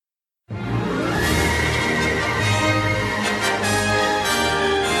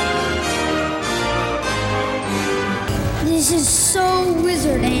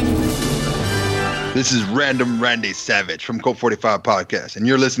This is Random Randy Savage from Code 45 Podcast, and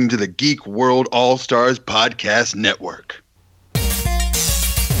you're listening to the Geek World All-Stars Podcast Network.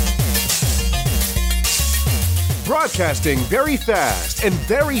 Broadcasting very fast and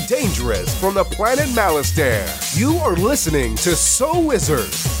very dangerous from the planet Malastare. You are listening to So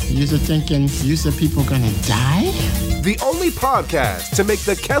Wizard. You're thinking people gonna die? The only podcast to make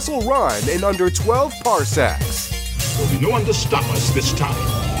the Kessel Run in under 12 parsecs. There'll be no one to stop us this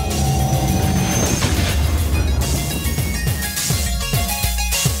time.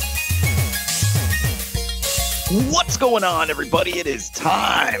 What's going on, everybody? It is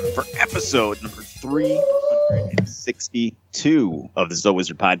time for episode number 362 of the So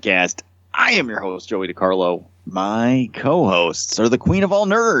Wizard Podcast. I am your host, Joey DiCarlo. My co-hosts are the queen of all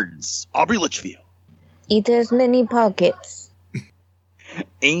nerds, Aubrey Litchfield. Eat as many pockets.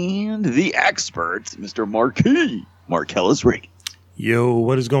 And the expert, Mr. Marquis, Marcellus Reagan. Yo,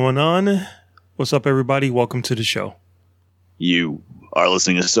 what is going on? What's up, everybody? Welcome to the show. You are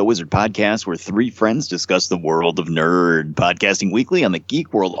listening to So Wizard Podcast, where three friends discuss the world of nerd, podcasting weekly on the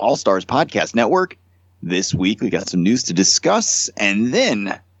Geek World All-Stars Podcast Network. This week, we got some news to discuss, and then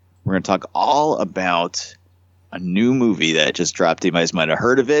we're going to talk all about a new movie that just dropped. You guys might have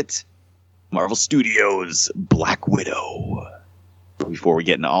heard of it. Marvel Studios' Black Widow. Before we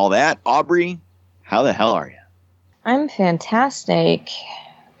get into all that, Aubrey, how the hell are you? I'm fantastic.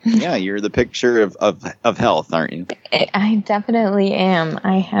 Yeah, you're the picture of health, aren't you? I definitely am.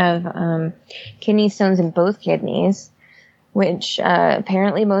 I have kidney stones in both kidneys, which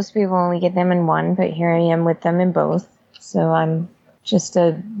apparently most people only get them in one, but here I am with them in both. So I'm just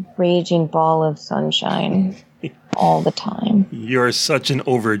a raging ball of sunshine all the time. You're such an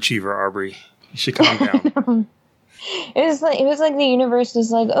overachiever, Aubrey. You should calm down. It was like the universe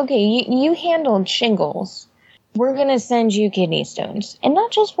was like, okay, you handled shingles. We're going to send you kidney stones. And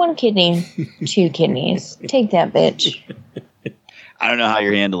not just one kidney, 2 kidneys. Take that, bitch. I don't know how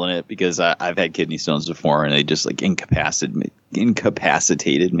you're handling it because I've had kidney stones before and they just like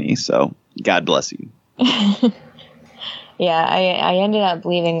incapacitated me. So God bless you. Yeah, I ended up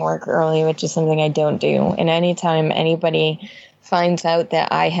leaving work early, which is something I don't do. And anytime anybody finds out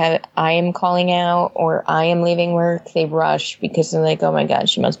that I am calling out or I am leaving work, they rush because they're like, oh my God,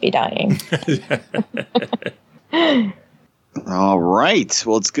 she must be dying. All right.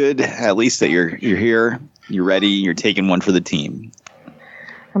 Well, it's good at least that you're here. You're ready. You're taking one for the team.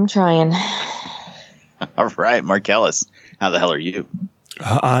 I'm trying. All right, Marcellus, how the hell are you?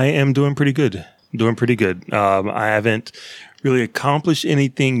 I am doing pretty good. I haven't really accomplished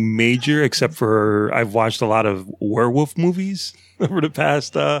anything major except for I've watched a lot of werewolf movies over the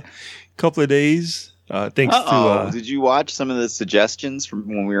past couple of days. Thanks to. Did you watch some of the suggestions from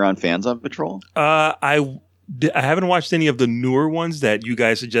when we were on Fans on Patrol? I haven't watched any of the newer ones that you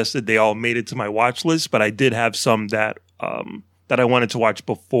guys suggested. They all made it to my watch list, but I did have some that I wanted to watch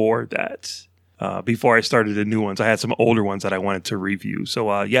before that. Before I started the new ones, I had some older ones that I wanted to review.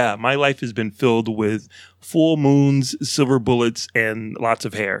 So yeah, my life has been filled with full moons, silver bullets, and lots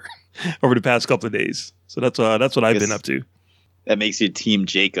of hair over the past couple of days. So that's what I've been up to. That makes you Team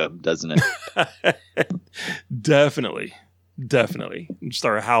Jacob, doesn't it? Definitely.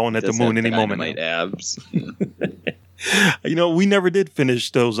 Start howling at the moon any moment. Abs. You know, we never did finish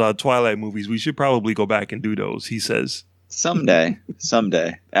those Twilight movies. We should probably go back and do those, he says. Someday.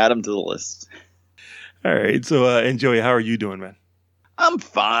 Add them to the list. All right. So, and Joey, how are you doing, man? I'm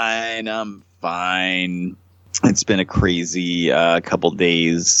fine. It's been a crazy couple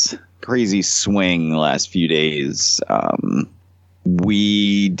days. Crazy swing the last few days.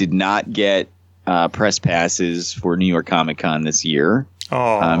 We did not get press passes for New York Comic Con this year.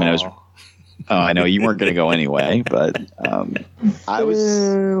 I know you weren't going to go anyway, but I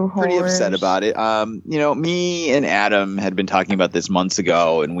was pretty upset about it. Me and Adam had been talking about this months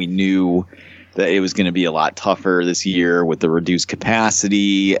ago, and we knew that it was going to be a lot tougher this year with the reduced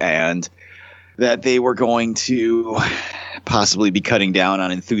capacity, and that they were going to possibly be cutting down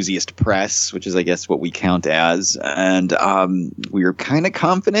on enthusiast press, which is, I guess, what we count as. And we were kind of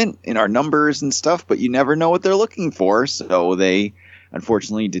confident in our numbers and stuff, but you never know what they're looking for. So they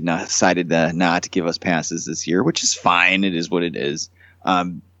unfortunately decided not to give us passes this year, which is fine. It is what it is.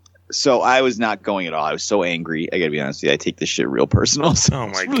 So I was not going at all. I was so angry. I got to be honest with you. I take this shit real personal. So oh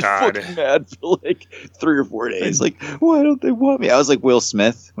my I was God. fucking mad for like 3 or 4 days. Like, why don't they want me? I was like Will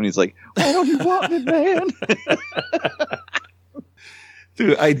Smith when he's like, why don't you want me, man?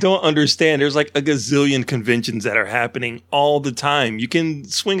 Dude, I don't understand. There's like a gazillion conventions that are happening all the time. You can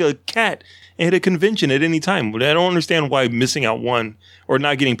swing a cat at a convention at any time. But I don't understand why missing out one or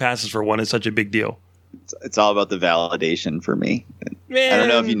not getting passes for one is such a big deal. It's all about the validation for me. Man. I don't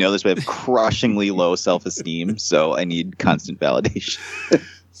know if you know this, but I have crushingly low self-esteem, so I need constant validation.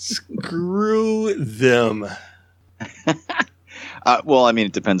 Screw them. Well, I mean,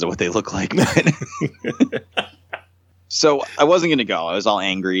 it depends on what they look like. So I wasn't going to go. I was all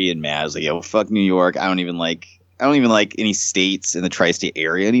angry and mad. I was like, yo, fuck New York. I don't even like any states in the tri-state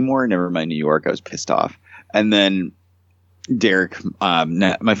area anymore. Never mind New York. I was pissed off. And then Derek,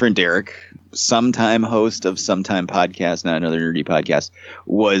 my friend Derek, sometime host of Sometime Podcast, not another nerdy podcast,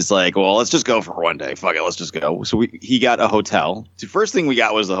 was like, well, let's just go for one day. Fuck it, let's just go. So he got a hotel. The first thing we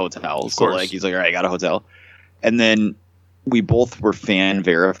got was the hotel. So like he's like, all right, I got a hotel. And then we both were fan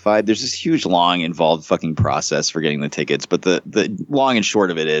verified. There's this huge, long, involved fucking process for getting the tickets. But the long and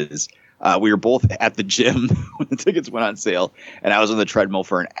short of it is we were both at the gym when the tickets went on sale. And I was on the treadmill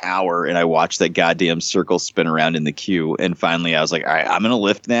for an hour and I watched that goddamn circle spin around in the queue. And finally I was like, all right, I'm going to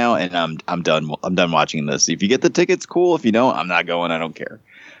lift now. And I'm done. I'm done watching this. If you get the tickets, cool. If you don't, I'm not going. I don't care.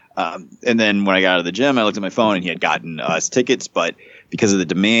 And then when I got out of the gym, I looked at my phone and he had gotten us tickets, but because of the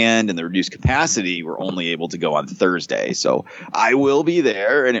demand and the reduced capacity, we're only able to go on Thursday. So I will be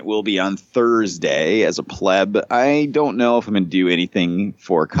there and it will be on Thursday as a pleb. I don't know if I'm going to do anything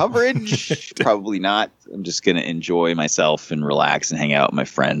for coverage. Probably not. I'm just going to enjoy myself and relax and hang out with my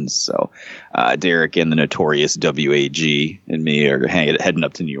friends. So Derek and the notorious WAG and me are heading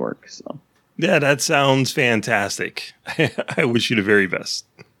up to New York. So yeah, that sounds fantastic. I wish you the very best.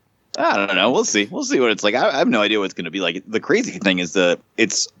 I don't know. We'll see. We'll see what it's like. I have no idea what it's going to be like. The crazy thing is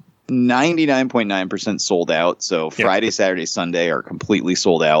it's 99.9% sold out. So Friday, Saturday, Sunday are completely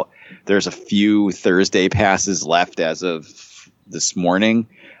sold out. There's a few Thursday passes left as of this morning.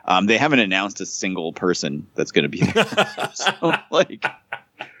 They haven't announced a single person that's going to be there.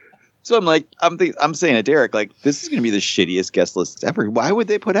 So I'm saying to Derek, like, this is going to be the shittiest guest list ever. Why would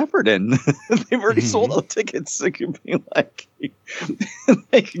they put effort in? They've already sold out tickets. It could be like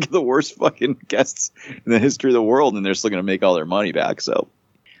they could get the worst fucking guests in the history of the world, and they're still going to make all their money back. So,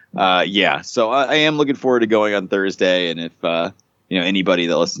 yeah. So I am looking forward to going on Thursday, and if anybody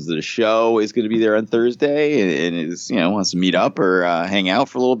that listens to the show is going to be there on Thursday and is wants to meet up or hang out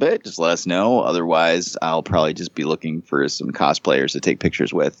for a little bit, just let us know. Otherwise, I'll probably just be looking for some cosplayers to take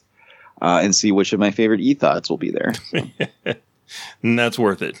pictures with. And see which of my favorite e-thoughts will be there. So. And that's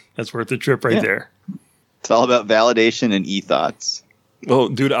worth it. That's worth the trip right there. It's all about validation and e-thoughts. Well,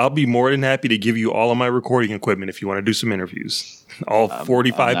 dude, I'll be more than happy to give you all of my recording equipment if you want to do some interviews. All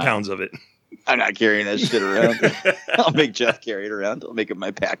 45 pounds of it. I'm not carrying that shit around. I'll make Jeff carry it around. I'll make it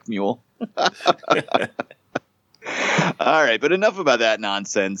my pack mule. All right, but enough about that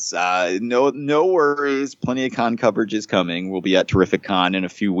nonsense. No worries. Plenty of con coverage is coming. We'll be at Terrific Con in a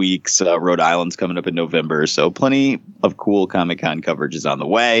few weeks. Rhode Island's coming up in November, so plenty of cool Comic-Con coverage is on the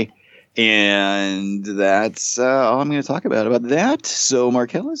way. And that's all I'm going to talk about that. So,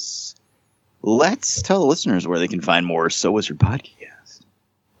 Marcellus, let's tell the listeners where they can find more So Wizard Podcast.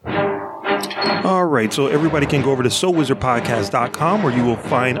 All right, so everybody can go over to SoWizardPodcast.com where you will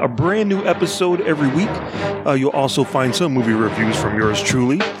find a brand new episode every week. You'll also find some movie reviews from yours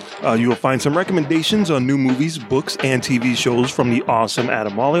truly. You will find some recommendations on new movies, books, and TV shows from the awesome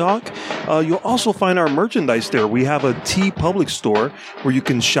Adam Mollyhawk. You'll also find our merchandise there. We have a TeePublic store where you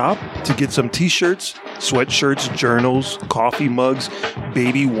can shop to get some t-shirts, sweatshirts, journals, coffee mugs,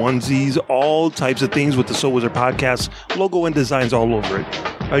 baby onesies, all types of things with the So Wizard Podcast logo and designs all over it.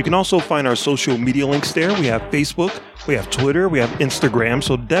 You can also find our social media links there. We have Facebook, we have Twitter, we have Instagram,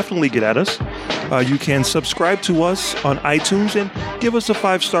 so definitely get at us. You can subscribe to us on iTunes and give us a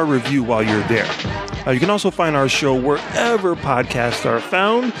 5-star review while you're there. You can also find our show wherever podcasts are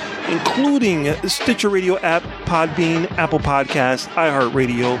found, including Stitcher Radio app, Podbean, Apple Podcasts,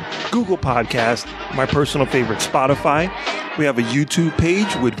 iHeartRadio, Google Podcasts, my personal favorite, Spotify. We have a YouTube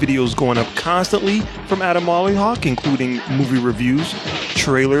page with videos going up constantly from Adam Mollyhawk, including movie reviews,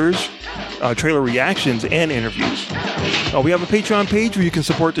 trailers, trailer reactions, and interviews. We have a Patreon page where you can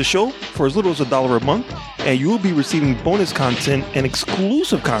support the show for as little as $1 a month, and you will be receiving bonus content and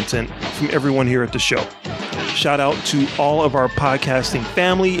exclusive content from everyone here at the show. Shout out to all of our podcasting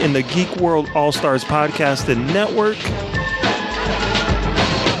family in the Geek World All-Stars Podcasting Network.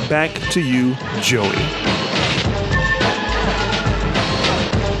 Back to you, Joey.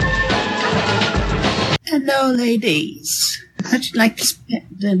 Hello, ladies. How'd you like to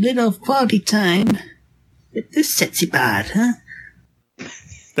spend a little quality time with this sexy bod, huh?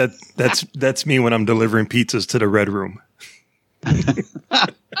 That's me when I'm delivering pizzas to the Red Room.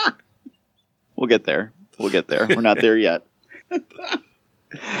 We'll get there. We're not there yet.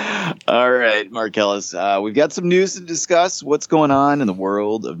 All right, Marcellus. We've got some news to discuss. What's going on in the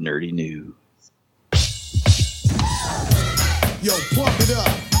world of nerdy news? Yo, pump it up.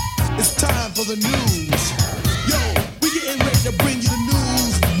 It's time for the news. Yo, we getting ready to bring you the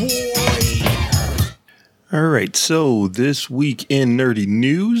news, boy. All right, so this week in Nerdy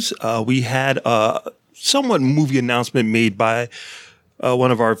News, we had a somewhat movie announcement made by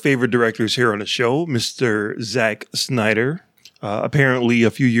one of our favorite directors here on the show, Mr. Zack Snyder. Apparently, a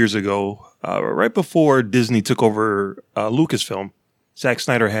few years ago, right before Disney took over Lucasfilm, Zack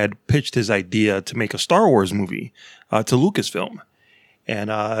Snyder had pitched his idea to make a Star Wars movie to Lucasfilm. And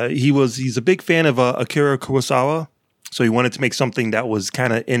he's a big fan of Akira Kurosawa, so he wanted to make something that was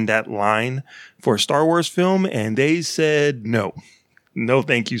kind of in that line for a Star Wars film, and they said no. No,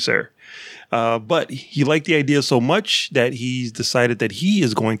 thank you, sir. But he liked the idea so much that he's decided that he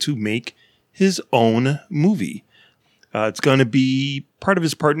is going to make his own movie. It's going to be part of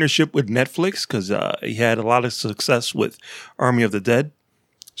his partnership with Netflix because he had a lot of success with Army of the Dead.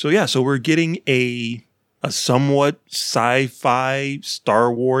 So we're getting a somewhat sci-fi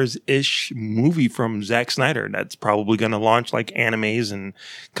Star Wars-ish movie from Zack Snyder that's probably going to launch like animes and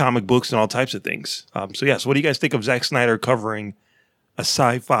comic books and all types of things. So what do you guys think of Zack Snyder covering a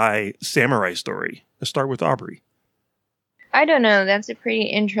sci-fi samurai story? Let's start with Aubrey. I don't know. That's a pretty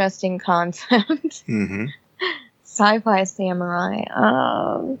interesting concept. Mm-hmm. Sci-fi samurai.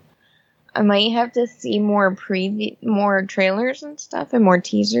 I might have to see more trailers and stuff and more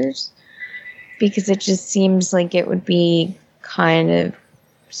teasers because it just seems like it would be kind of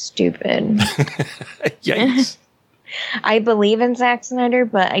stupid. Yikes. I believe in Zack Snyder,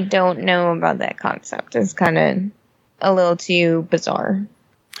 but I don't know about that concept. It's kind of a little too bizarre.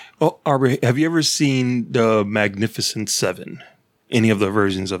 Oh, Aubrey, have you ever seen the Magnificent Seven? Any of the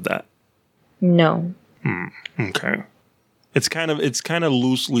versions of that? No. Okay. It's kind of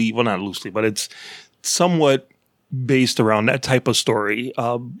loosely, well, not loosely, but it's somewhat based around that type of story.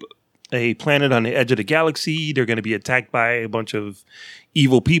 A planet on the edge of the galaxy, they're going to be attacked by a bunch of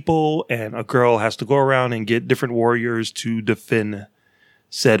evil people, and a girl has to go around and get different warriors to defend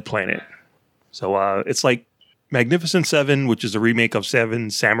said planet. So it's like Magnificent Seven, which is a remake of Seven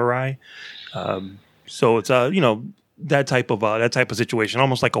Samurai. So it's that type of situation,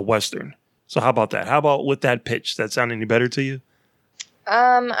 almost like a Western. So how about that? How about with that pitch? Does that sound any better to you?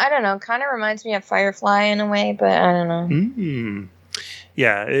 I don't know. Kind of reminds me of Firefly in a way, but I don't know. Mm-hmm.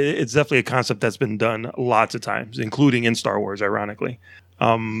 Yeah, it's definitely a concept that's been done lots of times, including in Star Wars, ironically.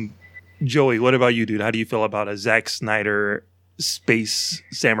 Joey, what about you, dude? How do you feel about a Zack Snyder space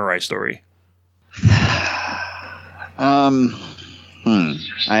samurai story?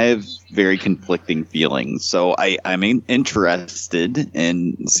 I have very conflicting feelings. So I'm interested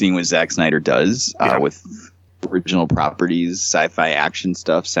in seeing what Zack Snyder does with original properties, sci-fi action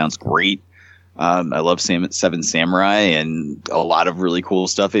stuff. Sounds great. I love Seven Samurai, and a lot of really cool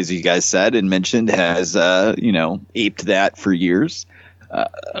stuff, as you guys said and mentioned, has aped that for years.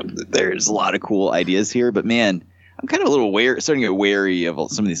 There's a lot of cool ideas here, but man, I'm kind of a little starting to get wary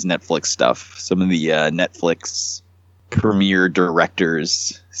of some of these Netflix stuff, some of the Netflix premiere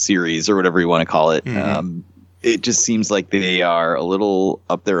directors series or whatever you want to call it. Mm-hmm. It just seems like they are a little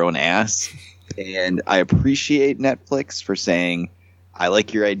up their own ass, and I appreciate Netflix for saying, I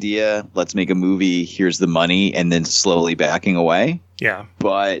like your idea, let's make a movie, here's the money, and then slowly backing away. Yeah.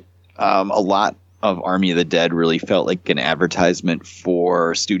 But a lot of Army of the Dead really felt like an advertisement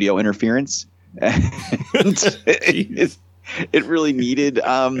for studio interference. It really needed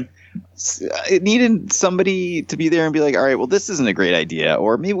somebody to be there and be like, all right, well, this isn't a great idea,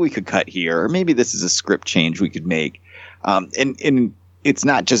 or maybe we could cut here, or maybe this is a script change we could make. And it's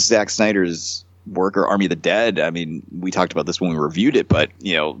not just Zack Snyder's work or Army of the Dead. I mean, we talked about this when we reviewed it, but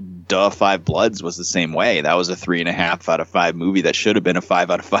Five Bloods was the same way. That was a 3.5 out of 5 movie that should have been a 5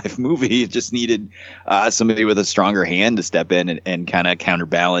 out of 5 movie. It just needed somebody with a stronger hand to step in and kind of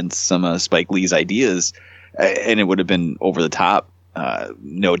counterbalance some of Spike Lee's ideas, and it would have been over the top,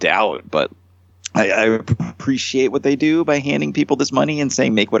 no doubt. But I appreciate what they do by handing people this money and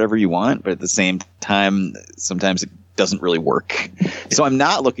saying make whatever you want, but at the same time, sometimes it doesn't really work. So I'm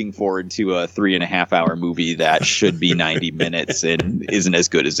not looking forward to a 3.5 hour movie that should be 90 minutes and isn't as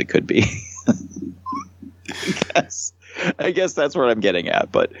good as it could be. I guess that's what I'm getting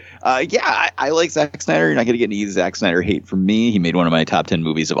at. But I like Zack Snyder. You're not going to get any Zack Snyder hate from me. He made one of my top 10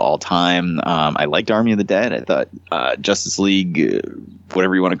 movies of all time. I liked Army of the Dead. I thought Justice League,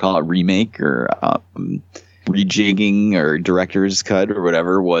 whatever you want to call it, remake or rejigging or director's cut or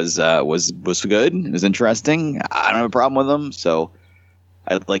whatever was good. It was interesting. I don't have a problem with him, so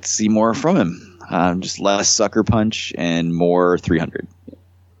I'd like to see more from him. Just less Sucker Punch and more 300.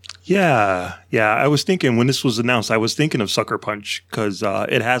 Yeah. I was thinking when this was announced, I was thinking of Sucker Punch because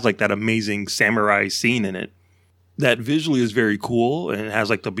it has like that amazing samurai scene in it. that visually is very cool, and it has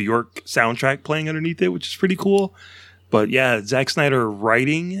like the Bjork soundtrack playing underneath it, which is pretty cool. But yeah, Zack Snyder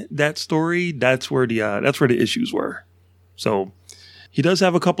writing that story, that's where the issues were. So he does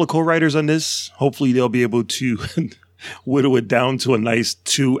have a couple of co-writers on this. Hopefully they'll be able to whittle it down to a nice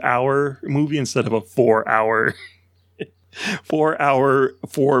 2-hour movie instead of a 4-hour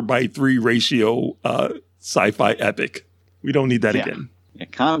 4x3 ratio sci-fi epic. We don't need that again. Yeah,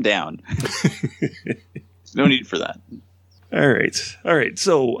 calm down. No need for that. All right.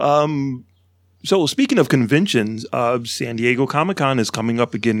 So speaking of conventions, San Diego Comic-Con is coming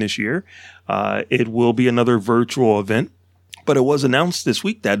up again this year. It will be another virtual event, but it was announced this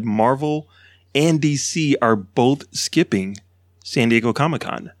week that Marvel and DC are both skipping San Diego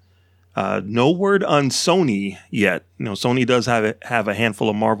Comic-Con. No word on Sony yet. Sony does have a handful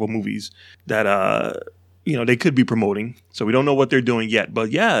of Marvel movies that they could be promoting. So we don't know what they're doing yet.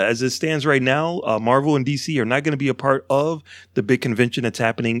 But yeah, as it stands right now, Marvel and DC are not going to be a part of the big convention that's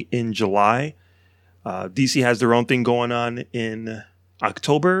happening in July. DC has their own thing going on in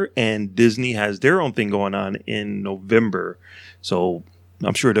October, and Disney has their own thing going on in November. So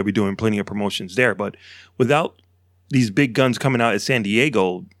I'm sure they'll be doing plenty of promotions there. But without these big guns coming out at San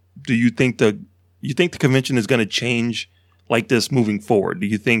Diego, do you think the convention is going to change like this moving forward? Do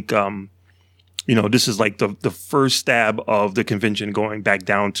you think this is like the first stab of the convention going back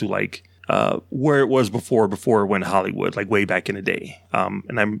down to like where it was before it went Hollywood, like way back in the day?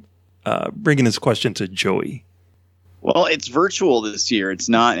 And I'm bringing this question to Joey. Well, it's virtual this year. It's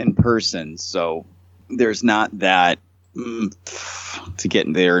not in person. So there's not that to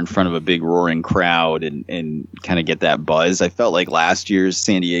get there in front of a big roaring crowd and kind of get that buzz. I felt like last year's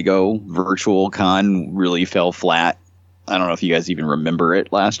San Diego virtual con really fell flat. I don't know if you guys even remember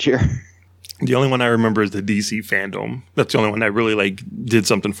it last year. The only one I remember is the DC Fandom. That's the only one that really did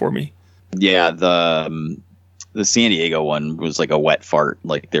something for me. Yeah, the San Diego one was like a wet fart.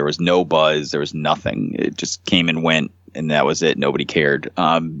 Like there was no buzz, there was nothing. It just came and went, and that was it. Nobody cared.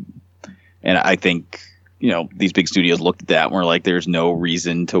 And I think these big studios looked at that and were like, "There's no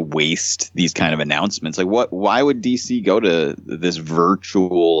reason to waste these kind of announcements. Like, why would DC go to this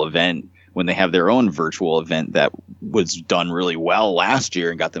virtual event when they have their own virtual event that was done really well last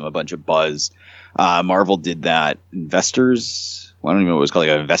year and got them a bunch of buzz?" Marvel did that investors. I don't even know what it was called,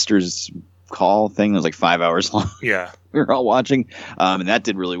 like an investors call thing. It was like 5 hours long. Yeah, we were all watching, and that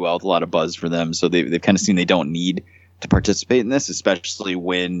did really well with a lot of buzz for them. So they've kind of seen they don't need to participate in this, especially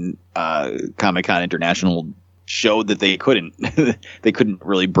when Comic-Con International showed that they couldn't. They couldn't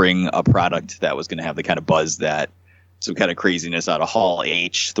really bring a product that was going to have the kind of buzz that some kind of craziness out of Hall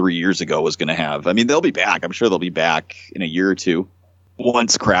H 3 years ago was going to have. I mean, they'll be back. I'm sure they'll be back in a year or two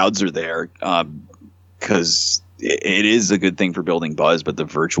once crowds are there, because it is a good thing for building buzz, but the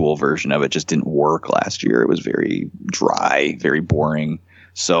virtual version of it just didn't work last year. It was very dry, very boring.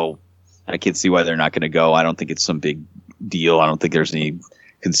 So I can't see why they're not going to go. I don't think it's some big deal. I don't think there's any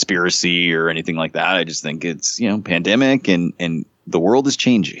conspiracy or anything like that. I just think it's, pandemic and the world is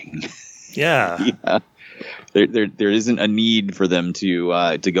changing. Yeah. Yeah. There isn't a need for them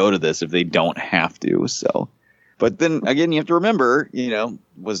to go to this if they don't have to. So, but then again, you have to remember,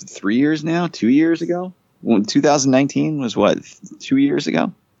 was it 3 years now? 2 years ago? 2019 was what, 2 years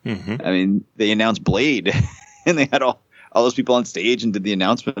ago? Mm-hmm. I mean, they announced Blade and they had all those people on stage and did the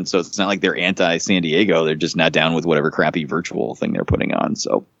announcement. So it's not like they're anti San Diego. They're just not down with whatever crappy virtual thing they're putting on.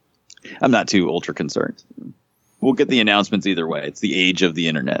 So I'm not too ultra concerned. We'll get the announcements either way. It's the age of the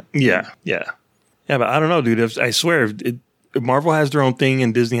internet. Yeah. But I don't know, dude. I swear, if Marvel has their own thing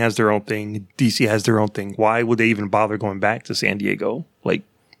and Disney has their own thing, DC has their own thing. Why would they even bother going back to San Diego? Like,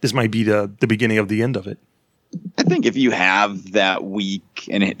 this might be the beginning of the end of it. I think if you have that week,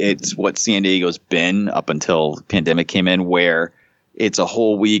 and it's what San Diego's been up until the pandemic came in, where it's a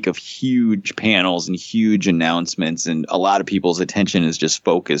whole week of huge panels and huge announcements, and a lot of people's attention is just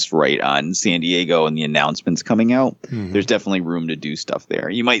focused right on San Diego and the announcements coming out. Mm-hmm. There's definitely room to do stuff there.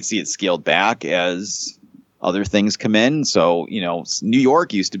 You might see it scaled back as other things come in. So, New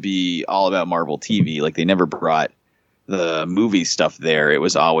York used to be all about Marvel TV. Like, they never brought the movie stuff there. It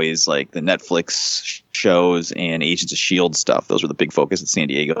was always like the Netflix shows and Agents of S.H.I.E.L.D. stuff. Those were the big focus at San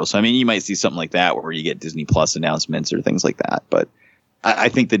Diego. So, I mean, you might see something like that where you get Disney Plus announcements or things like that. But I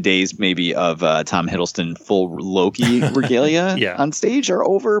think the days maybe of Tom Hiddleston full Loki regalia on stage are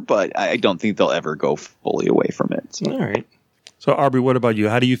over, but I don't think they'll ever go fully away from it. So. All right. So, Arby, what about you?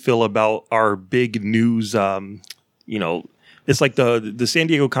 How do you feel about our big news? It's like the San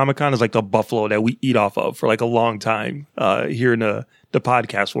Diego Comic-Con is like the buffalo that we eat off of for like a long time here in the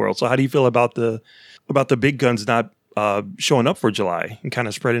podcast world. So how do you feel about the big guns not showing up for July and kind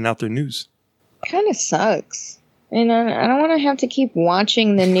of spreading out their news? Kind of sucks. And I don't want to have to keep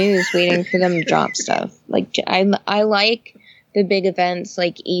watching the news waiting for them to drop stuff. Like, I like the big events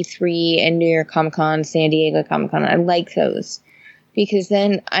like E3 and New York Comic Con, San Diego Comic Con. I like those because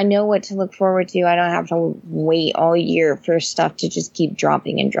then I know what to look forward to. I don't have to wait all year for stuff to just keep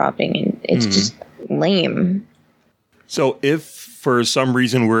dropping, and it's just lame. So if for some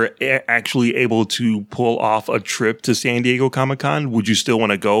reason we're actually able to pull off a trip to San Diego Comic-Con, would you still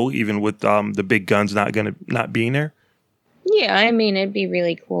want to go even with the big guns not being there? Yeah, I mean, it'd be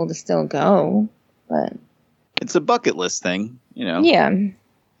really cool to still go, but it's a bucket list thing, you know. Yeah.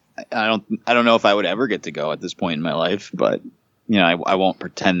 I don't know if I would ever get to go at this point in my life, but you know, I won't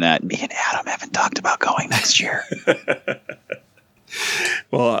pretend that me and Adam haven't talked about going next year.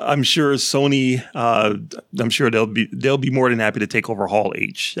 Well, I'm sure Sony. I'm sure they'll be more than happy to take over Hall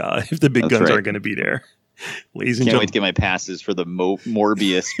H if the big guns aren't going to be there. Ladies and Can't gentlemen, wait to get my passes for the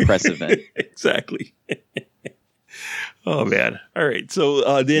Morbius press event. Exactly. Oh man! All right,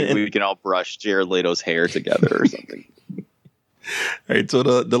 so then we can all brush Jared Leto's hair together or something. All right, so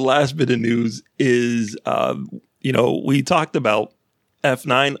the last bit of news is, we talked about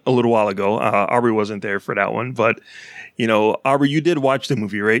F9 a little while ago. Aubrey wasn't there for that one, but Aubrey, you did watch the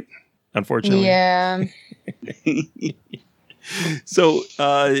movie, right? Unfortunately, yeah. So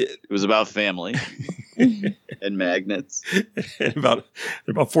it was about family and magnets, and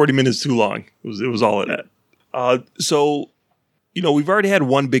about 40 minutes too long. It was all of that. So we've already had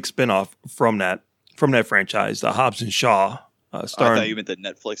one big spinoff from that franchise, the Hobbs and Shaw. I thought you meant the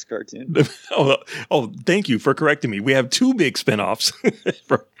Netflix cartoon. oh, thank you for correcting me. We have two big spinoffs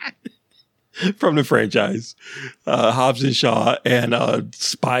from the franchise, Hobbs and Shaw and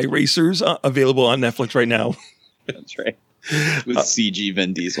Spy Racers, available on Netflix right now. That's right. With CG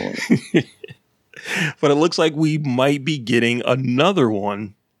Vin Diesel. But it looks like we might be getting another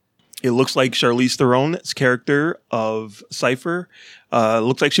one. It looks like Charlize Theron's character of Cypher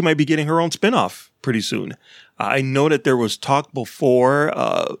looks like she might be getting her own spinoff pretty soon. I know that there was talk before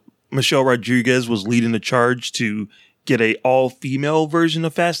Michelle Rodriguez was leading the charge to get a all-female version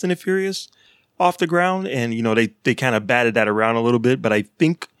of Fast and the Furious off the ground. And, they kind of batted that around a little bit. But I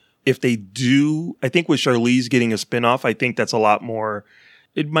think if they do, I think with Charlize getting a spinoff, I think that's a lot more,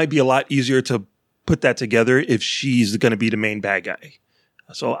 it might be a lot easier to put that together if she's going to be the main bad guy.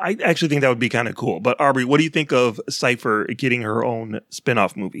 So I actually think that would be kind of cool. But Aubrey, what do you think of Cypher getting her own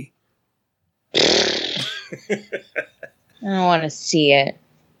spinoff movie? I don't want to see it.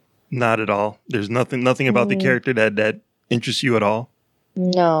 Not at all. There's nothing about the character that interests you at all?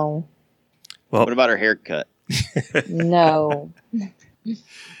 No. Well, what about her haircut? No. Do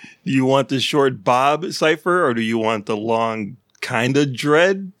you want the short bob Cypher, or do you want the long kind of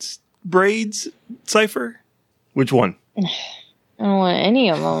dread braids Cypher? Which one? I don't want any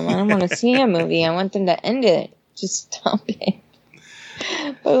of them. I don't want to see a movie. I want them to end it. Just stop it.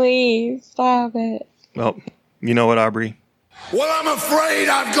 Please stop it. Well, you know what, Aubrey? Well, I'm afraid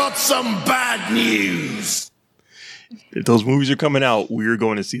I've got some bad news. If those movies are coming out, we're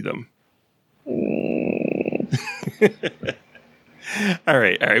going to see them. All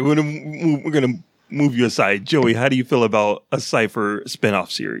right. We're gonna move you aside, Joey. How do you feel about a Cypher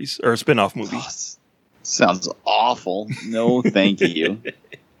spinoff series or a spinoff movie? Oh, sounds awful. No, thank you.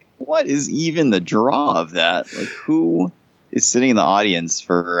 What is even the draw of that? Like, who is sitting in the audience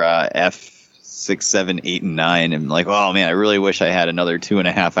for F6, 7, 8, and 9? And like, oh man, I really wish I had another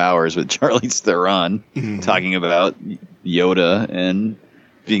 2.5 hours with Charlize Theron talking about Yoda and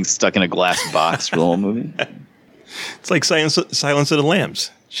being stuck in a glass box for the whole movie. It's like Silence of the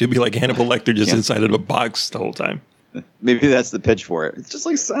Lambs. Should be like Hannibal Lecter just inside of a box the whole time. Maybe that's the pitch for it. It's just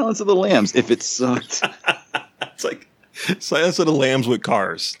like Silence of the Lambs if it sucked. It's like Silence of the Lambs with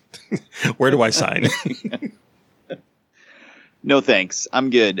cars. Where do I sign? No thanks. I'm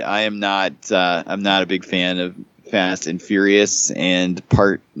good. I'm not a big fan of Fast and Furious, and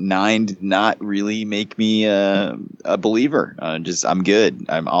Part 9 did not really make me a believer. I'm good.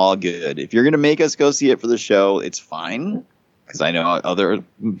 I'm all good. If you're going to make us go see it for the show, it's fine. Because I know other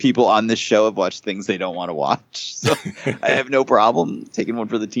people on this show have watched things they don't want to watch. So I have no problem taking one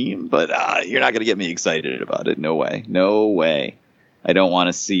for the team. But you're not going to get me excited about it. No way. No way. I don't want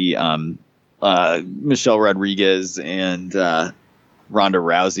to see Michelle Rodriguez and Ronda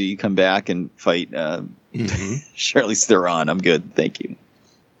Rousey come back and fight Charlize Theron. I'm good. Thank you.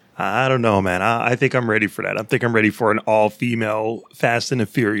 I don't know, man. I think I'm ready for that. I think I'm ready for an all-female Fast and the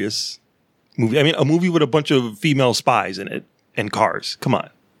Furious movie. I mean, a movie with a bunch of female spies in it and cars. Come on.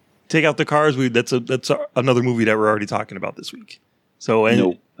 Take out the cars. That's another movie that we're already talking about this week. So, and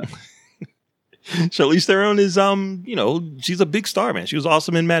nope. Charlize Theron is, she's a big star, man. She was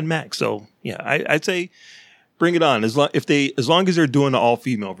awesome in Mad Max. So, yeah, I'd say Bring it on. As long as they're doing the all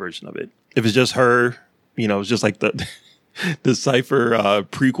female version of it. If it's just her, it's just like the the Cypher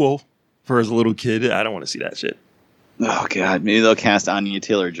prequel for as a little kid. I don't want to see that shit. Oh God, maybe they'll cast Anya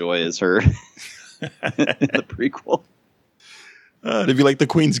Taylor-Joy as her the prequel. It'd be like the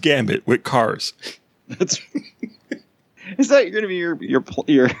Queen's Gambit with cars. Is that going to be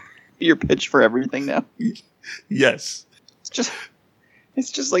your pitch for everything now? Yes. It's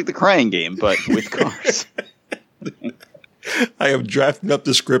just like the Crying Game, but with cars. I am drafting up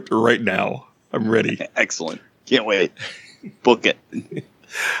the script right now. I'm ready. Excellent. Can't wait. Book it.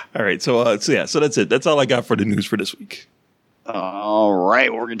 All right. So that's it. That's all I got for the news for this week. All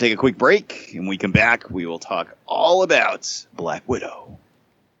right. We're going to take a quick break. And when we come back, we will talk all about Black Widow.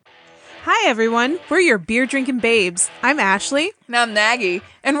 Hi, everyone. We're your beer drinking babes. I'm Ashley. And I'm Nagy.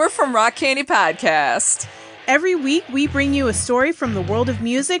 And we're from Rock Candy Podcast. Every week, we bring you a story from the world of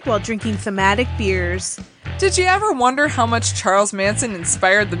music while drinking thematic beers. Did you ever wonder how much Charles Manson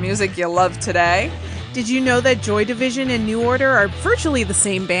inspired the music you love today? Did you know that Joy Division and New Order are virtually the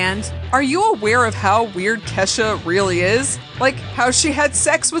same band? Are you aware of how weird Kesha really is? Like how she had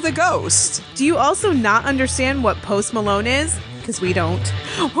sex with a ghost? Do you also not understand what Post Malone is? Because we don't.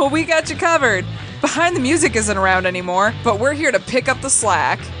 Well, we got you covered. Behind the Music isn't around anymore, but we're here to pick up the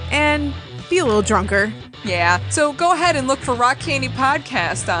slack. And be a little drunker. Yeah, so go ahead and look for Rock Candy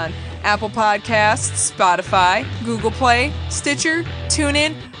Podcast on Apple Podcasts, Spotify, Google Play, Stitcher,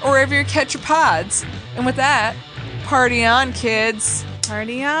 TuneIn, or wherever you catch your pods. And with that, party on, kids.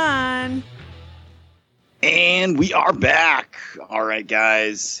 Party on. And we are back. All right,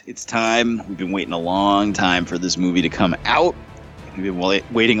 guys, it's time. We've been waiting a long time for this movie to come out. We've been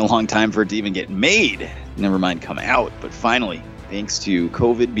waiting a long time for it to even get made. Never mind come out. But finally, thanks to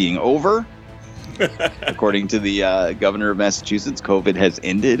COVID being over, according to the governor of Massachusetts, COVID has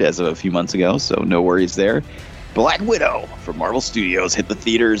ended as of a few months ago, so no worries there. Black Widow from Marvel Studios hit the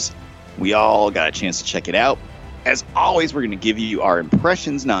theaters. We all got a chance to check it out. As always, we're going to give you our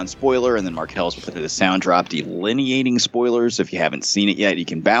impressions, non-spoiler, and then Markellis will put in a sound drop delineating spoilers. If you haven't seen it yet, you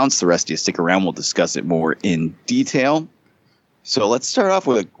can bounce. The rest of you stick around. We'll discuss it more in detail. So let's start off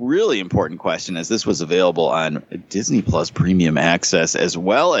with a really important question, as this was available on Disney Plus Premium Access as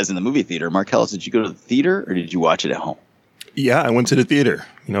well as in the movie theater. Markellis, did you go to the theater or did you watch it at home? Yeah, I went to the theater.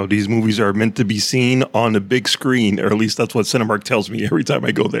 These movies are meant to be seen on the big screen, or at least that's what Cinemark tells me every time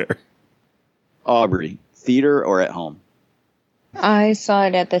I go there. Aubrey, theater or at home? I saw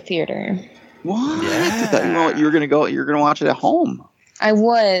it at the theater. What? Yeah. I thought you were going to watch it at home. I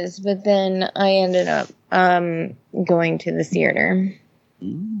was, but then I ended up going to the theater.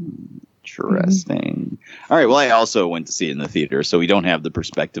 Interesting. All right. Well, I also went to see it in the theater, so we don't have the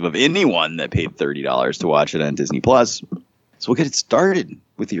perspective of anyone that paid $30 to watch it on Disney Plus. So we'll get it started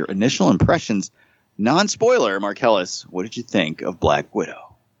with your initial impressions. Non-spoiler, Markellis, what did you think of Black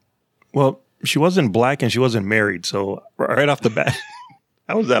Widow? Well, she wasn't black and she wasn't married, so right off the bat,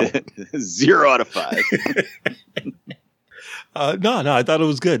 how was that? 0 out of 5. No, I thought it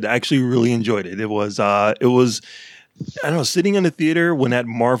was good. I actually really enjoyed it. It was, I don't know, sitting in the theater when that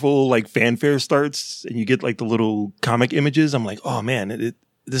Marvel like fanfare starts and you get like the little comic images. I'm like, oh man,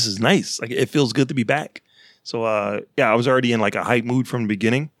 this is nice. Like it feels good to be back. So I was already in like a hype mood from the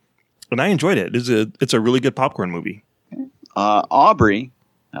beginning, and I enjoyed it. It's a really good popcorn movie. Aubrey,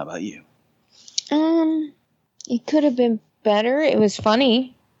 how about you? It could have been better. It was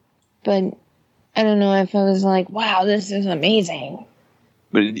funny, but I don't know if I was like, wow, this is amazing.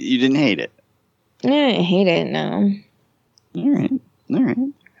 But you didn't hate it? I didn't hate it, no. All right.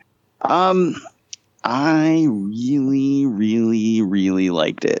 I really, really, really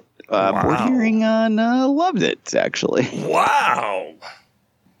liked it. Wow. Bordering on loved it, actually. Wow.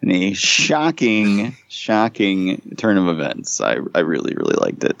 In a shocking turn of events. I really, really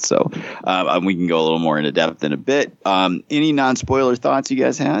liked it. So we can go a little more into depth in a bit. Any non-spoiler thoughts you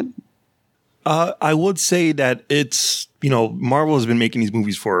guys had? I would say that it's, Marvel has been making these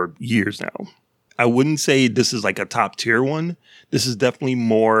movies for years now. I wouldn't say this is like a top tier one. This is definitely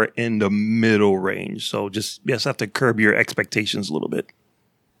more in the middle range. So just have to curb your expectations a little bit.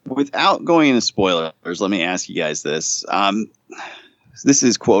 Without going into spoilers, let me ask you guys this. This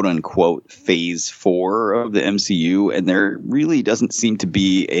is quote unquote phase 4 of the MCU, and there really doesn't seem to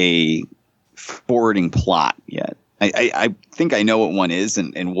be a forwarding plot yet. I think I know what one is,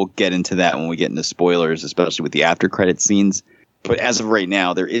 and we'll get into that when we get into spoilers, especially with the after credit scenes. But as of right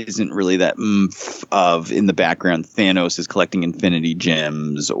now, there isn't really that of in the background Thanos is collecting Infinity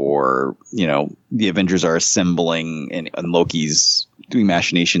Gems, or the Avengers are assembling and Loki's doing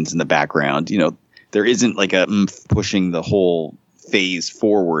machinations in the background. There isn't like a pushing the whole phase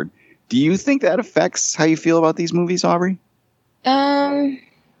forward. Do you think that affects how you feel about these movies, Aubrey? I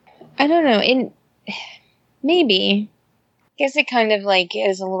don't know. Maybe. I guess it kind of like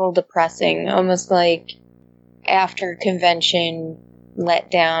is a little depressing, almost like after convention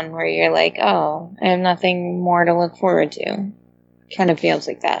letdown, where you're like, oh, I have nothing more to look forward to. Kind of feels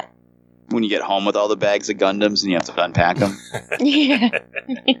like that. When you get home with all the bags of Gundams and you have to unpack them. Yeah.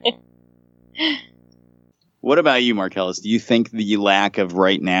 What about you, Marcellus? Do you think the lack of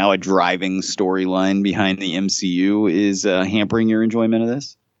right now a driving storyline behind the MCU is hampering your enjoyment of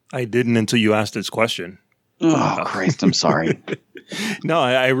this? I didn't until you asked this question. Oh, Christ, I'm sorry. No,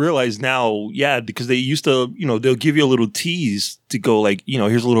 I realize now, because they used to, they'll give you a little tease to go like,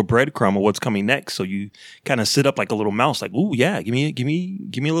 here's a little breadcrumb of what's coming next. So you kind of sit up like a little mouse, like, ooh, yeah, give me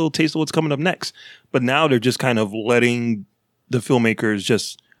a little taste of what's coming up next. But now they're just kind of letting the filmmakers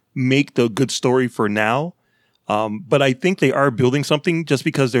just make the good story for now. But I think they are building something. Just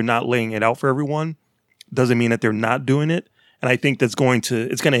because they're not laying it out for everyone doesn't mean that they're not doing it. And I think it's going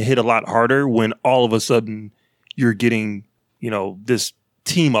to hit a lot harder when all of a sudden you're getting, this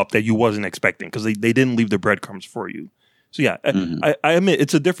team up that you wasn't expecting, because they didn't leave the breadcrumbs for you. So yeah, I admit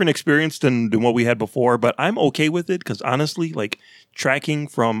it's a different experience than what we had before, but I'm okay with it, because honestly, like tracking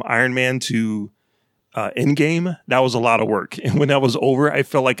from Iron Man to Endgame, that was a lot of work. And when that was over, I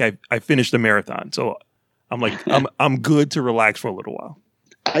felt like I finished the marathon. So I'm like, I'm good to relax for a little while.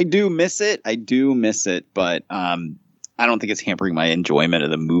 I do miss it, but I don't think it's hampering my enjoyment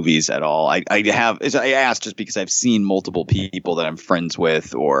of the movies at all. I asked just because I've seen multiple people that I'm friends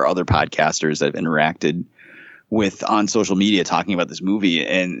with or other podcasters that have interacted with on social media talking about this movie,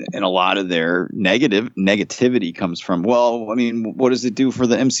 and a lot of their negativity comes from, well, I mean, what does it do for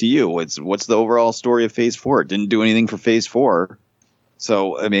the MCU? What's the overall story of Phase 4? It didn't do anything for Phase 4.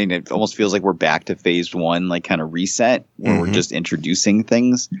 So, I mean, it almost feels like we're back to Phase 1, like kind of reset, where we're just introducing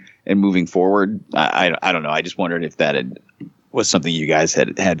things and moving forward. I don't know. I just wondered if that was something you guys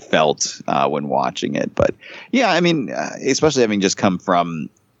had felt when watching it. But yeah, I mean, especially having just come from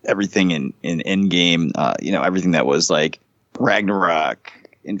everything in Endgame, everything that was like Ragnarok,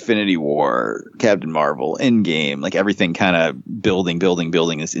 Infinity War, Captain Marvel, Endgame, like everything kind of building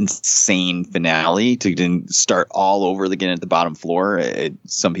this insane finale to then start all over again at the bottom floor.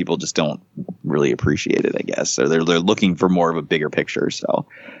 Some people just don't really appreciate it, I guess. So they're looking for more of a bigger picture. So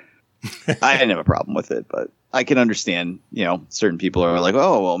I didn't have a problem with it, but I can understand, certain people are like,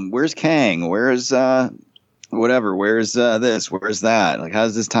 oh, well, where's Kang? Where's whatever? Where's this? Where's that? Like, how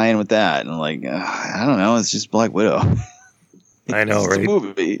does this tie in with that? And I'm like, I don't know. It's just Black Widow. I know, right? It's a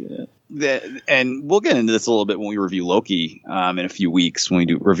movie. And we'll get into this a little bit when we review Loki in a few weeks, when we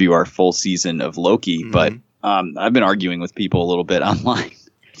do review our full season of Loki. But I've been arguing with people a little bit online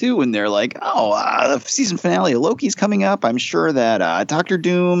too, and they're like, the season finale of Loki's coming up. I'm sure that Dr.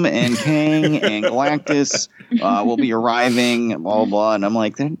 Doom and Kang and Galactus will be arriving, blah, blah, blah. And I'm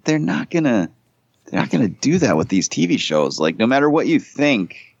like, they're not gonna do that with these TV shows. Like, no matter what you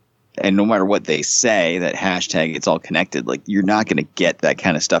think, and no matter what they say, that hashtag it's all connected, like, you're not going to get that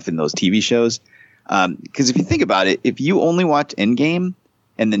kind of stuff in those TV shows. Because if you think about it, if you only watch Endgame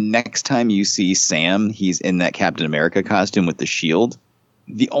and the next time you see Sam, he's in that Captain America costume with the shield,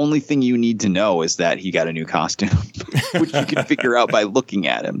 the only thing you need to know is that he got a new costume, which you can figure out by looking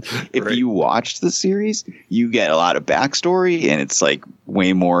at him. If you watched the series, you get a lot of backstory, and it's like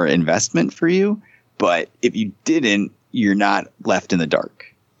way more investment for you. But if you didn't, you're not left in the dark.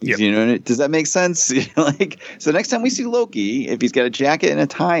 Yep. You know, does that make sense? Like, so next time we see Loki, if he's got a jacket and a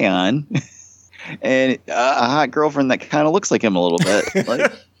tie on, and a hot girlfriend that kind of looks like him a little bit,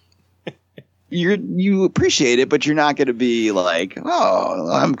 like, you appreciate it, but you're not going to be like,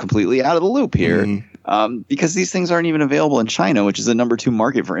 oh, I'm completely out of the loop here, because these things aren't even available in China, which is the number 2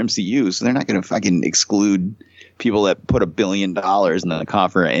 market for MCU. So they're not going to fucking exclude people that put $1 billion in the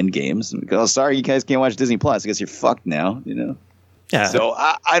coffer at Endgames and go, oh, sorry, you guys can't watch Disney Plus. I guess you're fucked now, you know. Yeah. So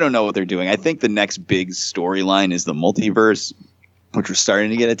I don't know what they're doing. I think the next big storyline is the multiverse, which we're starting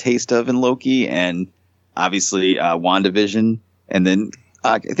to get a taste of in Loki, and obviously WandaVision. And then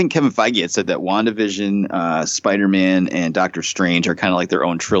I think Kevin Feige had said that WandaVision, Spider-Man, and Doctor Strange are kind of like their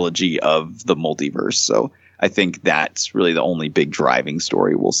own trilogy of the multiverse. So I think that's really the only big driving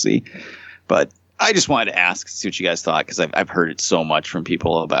story we'll see. But I just wanted to ask, see what you guys thought, because I've heard it so much from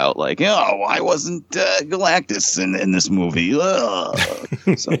people about, like, oh, why wasn't Galactus in this movie?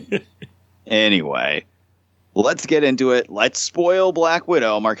 So, anyway, let's get into it. Let's spoil Black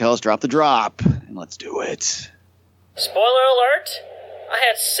Widow. Marcellus, drop the drop, and let's do it. Spoiler alert! I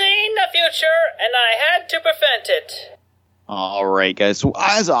had seen the future, and I had to prevent it. All right, guys. So,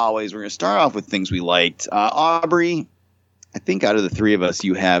 as always, we're going to start off with things we liked. Aubrey, I think out of the three of us,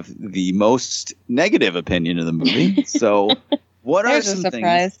 you have the most negative opinion of the movie. So, what are some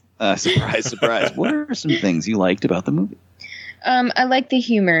things? Surprise! What are some things you liked about the movie? I like the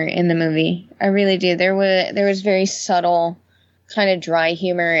humor in the movie. I really do. There was very subtle, kind of dry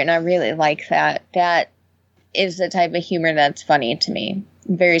humor, and I really like that. That is the type of humor that's funny to me.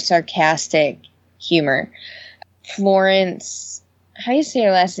 Very sarcastic humor. Florence, how do you say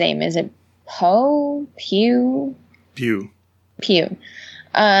her last name? Is it Poe? Pugh? Pugh.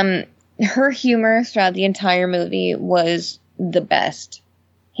 Her humor throughout the entire movie was the best.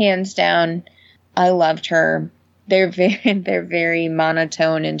 Hands down. I loved her. They're very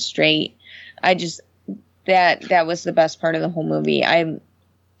monotone and straight. That was the best part of the whole movie.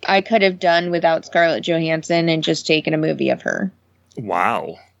 I could have done without Scarlett Johansson and just taken a movie of her.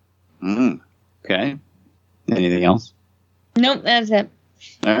 Wow. Okay. Anything else? Nope, that's it.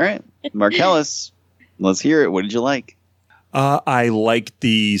 All right. Marcellus, let's hear it. What did you like? I liked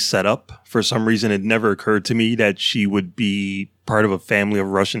the setup. For some reason, it never occurred to me that she would be part of a family of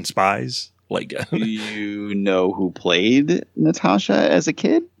Russian spies. Like, do you know who played Natasha as a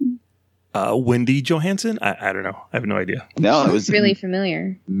kid? Wendy Johansson? I don't know. I have no idea. No, it was really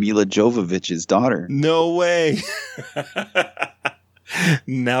familiar. Mila Jovovich's daughter. No way.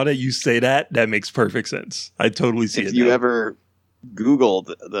 Now that you say that, that makes perfect sense. I totally see it. If you ever Googled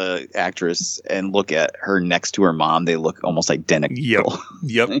the actress and look at her next to her mom, they look almost identical.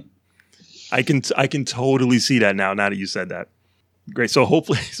 Yep. I can totally see that now that you said that. Great. So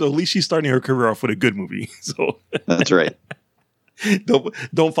hopefully, at least she's starting her career off with a good movie. So that's right.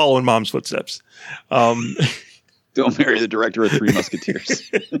 Don't follow in mom's footsteps. Don't marry the director of Three Musketeers.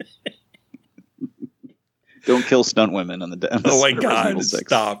 Don't kill stunt women on the. Oh my God!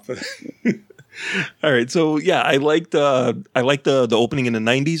 Stop. All right, so yeah, I liked the opening in the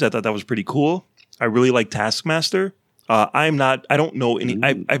 90s. I thought that was pretty cool. I really like Taskmaster. I don't know any.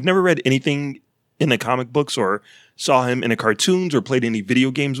 I've never read anything in the comic books or saw him in the cartoons or played any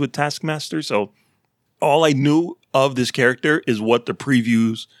video games with Taskmaster. So all I knew of this character is what the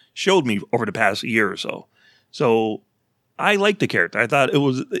previews showed me over the past year or so. So I liked the character. I thought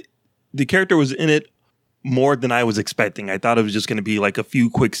the character was in it more than I was expecting. I thought it was just going to be like a few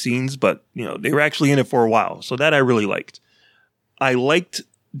quick scenes, but they were actually in it for a while. So that I really liked. I liked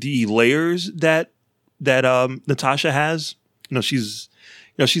the layers that Natasha has. She's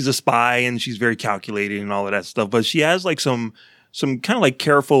a spy and she's very calculated and all of that stuff, but she has like some kind of like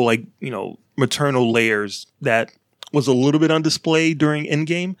careful, like, maternal layers that was a little bit on display during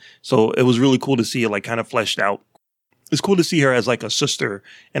Endgame. So it was really cool to see it like kind of fleshed out. It's cool to see her as like a sister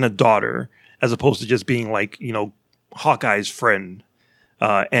and a daughter, as opposed to just being like, Hawkeye's friend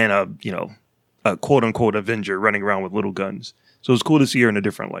and a quote unquote Avenger running around with little guns. So it's cool to see her in a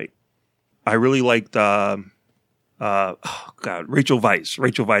different light. I really liked Rachel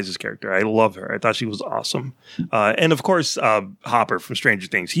Weisz's character. I love her. I thought she was awesome. And of course, Hopper from Stranger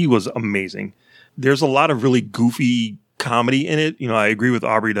Things. He was amazing. There's a lot of really goofy comedy in it. I agree with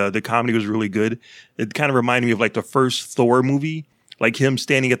Aubrey. The comedy was really good. It kind of reminded me of like the first Thor movie. Like him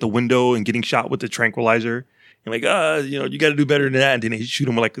standing at the window and getting shot with the tranquilizer. And like, you got to do better than that. And then he shoot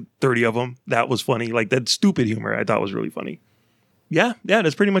him with like 30 of them. That was funny. Like that stupid humor I thought was really funny. Yeah,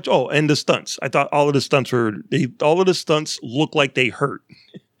 that's pretty much all. And the stunts. I thought all of the stunts looked like they hurt,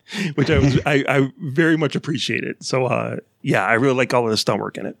 which I very much appreciated. So, I really like all of the stunt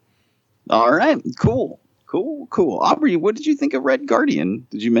work in it. All right, cool. Aubrey, what did you think of Red Guardian?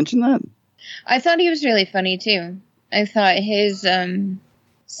 Did you mention that? I thought he was really funny too. I thought his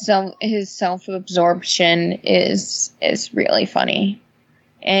self-absorption is really funny,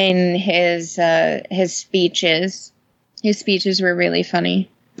 and his speeches were really funny.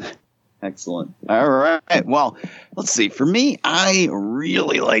 Excellent. All right. Well, let's see. For me, I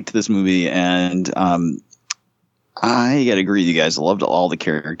really liked this movie, and I gotta agree with you guys. I loved all the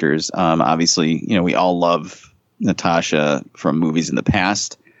characters. Obviously, we all love Natasha from movies in the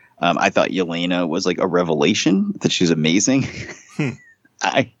past. I thought Yelena was like a revelation. That she's amazing.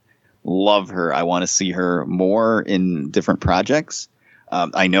 I love her. I want to see her more in different projects.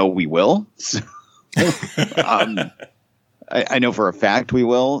 I know we will. I know for a fact we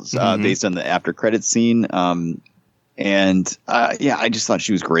will, based on the after credits scene. I just thought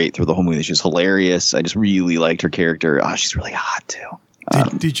she was great through the whole movie. She was hilarious. I just really liked her character. Oh, she's really hot too.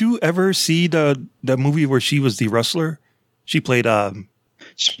 Did you ever see the movie where she was the wrestler? She played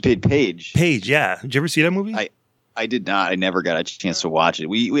Paige. Paige, yeah. Did you ever see that movie? I did not. I never got a chance to watch it.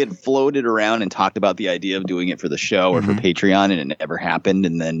 We had floated around and talked about the idea of doing it for the show or for Patreon, and it never happened.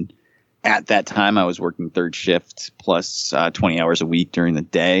 And then at that time I was working third shift plus 20 hours a week during the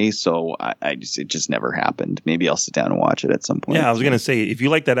day. So it just never happened. Maybe I'll sit down and watch it at some point. Yeah, I was going to say, if you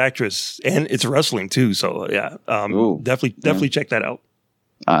like that actress, and it's wrestling too. So yeah, definitely check that out.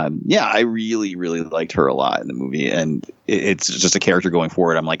 I really, really liked her a lot in the movie, and it's just a character going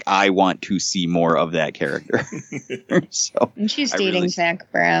forward. I'm like, I want to see more of that character. So, and she's dating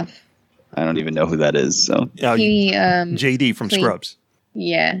Zach Braff. I don't even know who that is. So he, JD from Scrubs.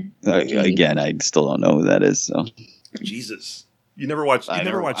 Yeah. Again, I still don't know who that is. So Jesus, you never watched? You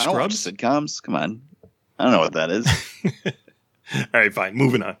never watched Scrubs? I don't watch sitcoms. Come on, I don't know what that is. All right, fine.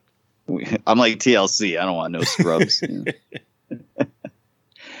 Moving on. I'm like TLC. I don't want no Scrubs.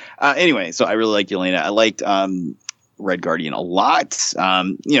 Anyway, so I really liked Yelena. I liked Red Guardian a lot.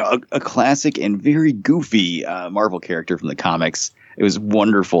 A classic and very goofy Marvel character from the comics. It was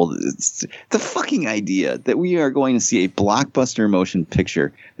wonderful. It's the fucking idea that we are going to see a blockbuster motion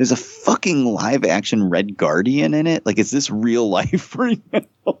picture. There's a fucking live action Red Guardian in it. Like, is this real life right now?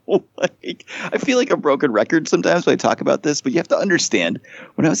 Like, I feel like a broken record sometimes when I talk about this, but you have to understand,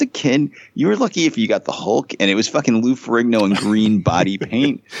 when I was a kid, you were lucky if you got the Hulk and it was fucking Lou Ferrigno in green body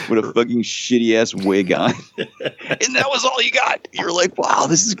paint with a fucking shitty ass wig on. And that was all you got. You were like, wow,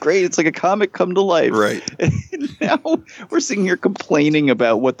 this is great. It's like a comic come to life. Right. And now we're sitting here complaining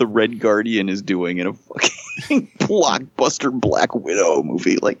about what the Red Guardian is doing in a fucking blockbuster Black Widow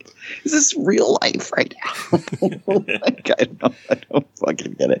movie. Like, is this real life right now? Like, I don't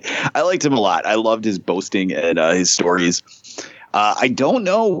fucking get it. I liked him a lot. I loved his boasting and his stories. I don't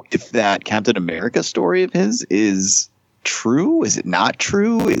know if that Captain America story of his is true. Is it not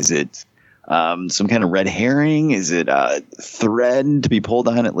true? Is it some kind of red herring? Is it a thread to be pulled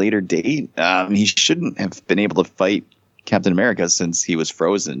on at a later date? He shouldn't have been able to fight Captain America since he was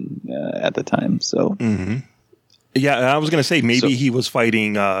frozen at the time. So, yeah, I was going to say maybe he was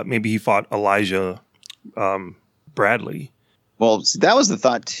fighting. Maybe he fought Elijah Bradley. Well, see, that was the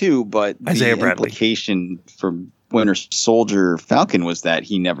thought too, but Isaiah the Bradley. implication from Winter Soldier Falcon was that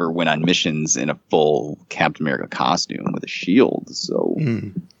he never went on missions in a full Captain America costume with a shield. So,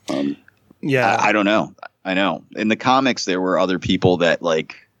 yeah, I don't know. I know in the comics there were other people that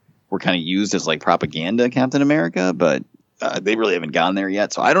like were kind of used as like propaganda Captain America, but they really haven't gone there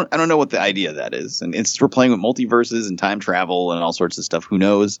yet. So I don't know what the idea of that is. And we're playing with multiverses and time travel and all sorts of stuff. Who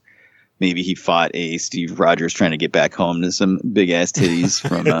knows? Maybe he fought a Steve Rogers trying to get back home to some big ass titties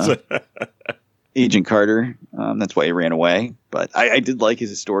from Agent Carter. That's why he ran away. But I did like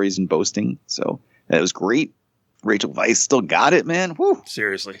his stories and boasting. So that was great. Rachel Weisz still got it, man. Woo.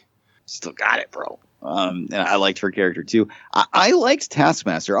 Seriously. Still got it, bro. And I liked her character too. I liked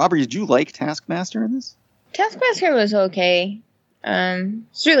Taskmaster. Aubrey, did you like Taskmaster in this? Taskmaster was okay.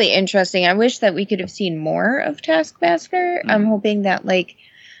 It's really interesting. I wish that we could have seen more of Taskmaster. I'm hoping that like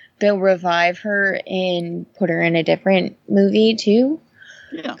they'll revive her and put her in a different movie too.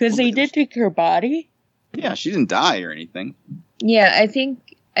 Yeah, because they did take her body. Yeah, she didn't die or anything. Yeah, I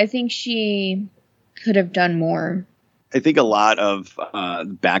think she could have done more. I think a lot of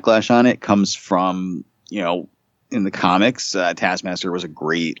backlash on it comes from, in the comics, Taskmaster was a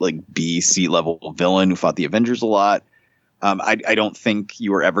great like B-C level villain who fought the Avengers a lot. I don't think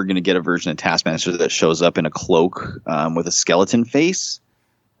you were ever going to get a version of Taskmaster that shows up in a cloak with a skeleton face.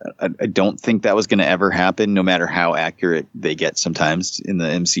 I don't think that was going to ever happen, no matter how accurate they get sometimes in the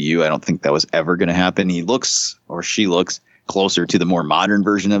MCU. I don't think that was ever going to happen. He looks, or she looks, closer to the more modern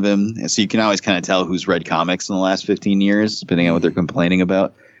version of him. And so you can always kind of tell who's read comics in the last 15 years, depending on what they're complaining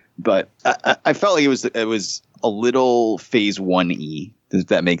about. But I felt like it was a little Phase 1E. Does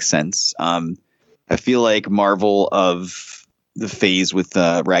that make sense? I feel like Marvel of the phase with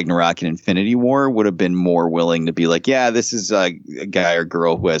Ragnarok and Infinity War would have been more willing to be like, yeah, this is a guy or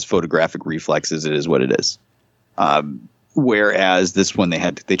girl who has photographic reflexes. It is what it is. Whereas this one,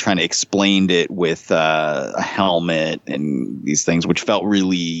 they trying to explain it with a helmet and these things, which felt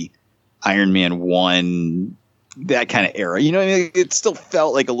really Iron Man 1, that kind of era. You know what I mean? It still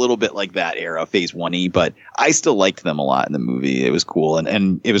felt like a little bit like that era, Phase 1E, but I still liked them a lot in the movie. It was cool.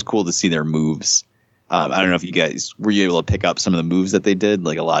 And it was cool to see their moves. I don't know if you guys were you able to pick up some of the moves that they did,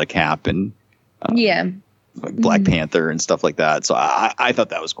 like a lot of Cap and like Black Panther and stuff like that. So I thought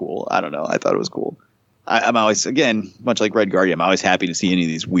that was cool. I don't know. I thought it was cool. I'm always, again, much like Red Guardian, I'm always happy to see any of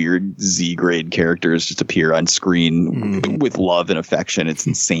these weird Z-grade characters just appear on screen with love and affection. It's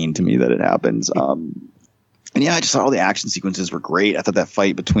insane to me that it happens. And yeah, I just thought all the action sequences were great. I thought that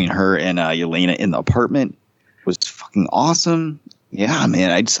fight between her and Yelena in the apartment was fucking awesome. Yeah,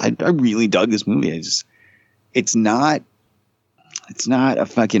 man, I really dug this movie. It's not a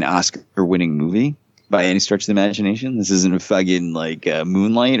fucking Oscar-winning movie, by any stretch of the imagination. This isn't fucking like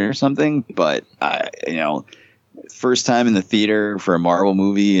Moonlight or something, but first time in the theater for a Marvel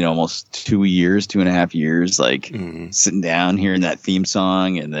movie in almost 2.5 years, like sitting down, hearing that theme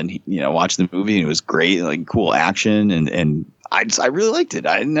song, and then watching the movie, and it was great, like cool action, and I really liked it.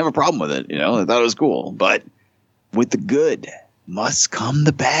 I didn't have a problem with it. I thought it was cool, but with the good must come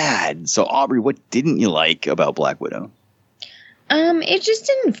the bad. So Aubrey, what didn't you like about Black Widow? It just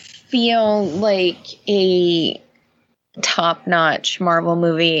didn't feel like a top-notch Marvel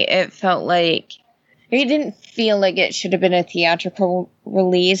movie. It felt like it didn't feel like it should have been a theatrical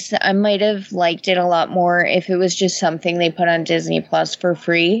release. I might have liked it a lot more if it was just something they put on Disney Plus for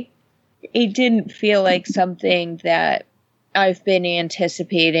free. It didn't feel like something that I've been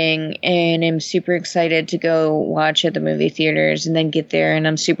anticipating and am super excited to go watch at the movie theaters, and then get there and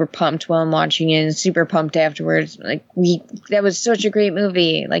I'm super pumped while I'm watching it and super pumped afterwards. Like, that was such a great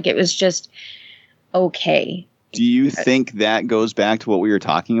movie. Like, it was just okay. Do you think that goes back to what we were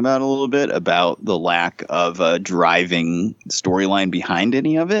talking about a little bit about the lack of a driving storyline behind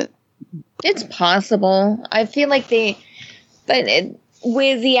any of it? It's possible. I feel like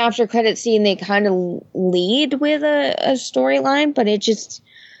with the after credit scene, they kind of lead with a storyline, but it just,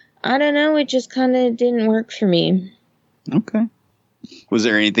 I don't know, it just kind of didn't work for me. Okay. Was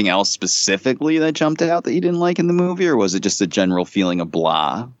there anything else specifically that jumped out that you didn't like in the movie, or was it just a general feeling of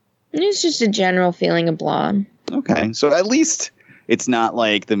blah? It's just a general feeling of blah. Okay, so at least it's not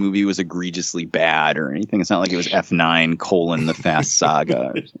like the movie was egregiously bad or anything. It's not like it was F9 : The Fast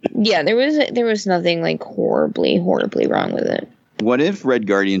Saga. Yeah, there was nothing like horribly wrong with it. What if Red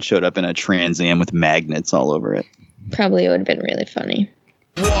Guardian showed up in a Trans Am with magnets all over it? Probably would have been really funny.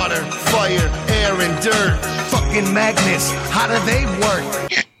 Water, fire, air, and dirt. Fucking magnets. How do they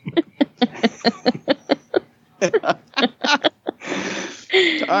work?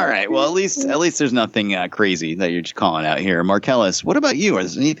 All right. Well, at least there's nothing crazy that you're just calling out here. Marcellus, what about you?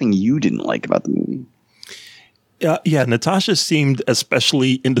 Is there anything you didn't like about the movie? Yeah, Natasha seemed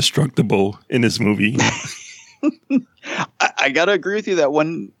especially indestructible in this movie. I gotta agree with you. That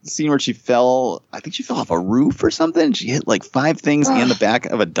one scene where she fell, I think she fell off a roof or something. And she hit like 5 things in the back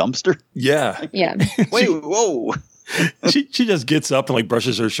of a dumpster. Yeah. Yeah. Wait, whoa. she just gets up and like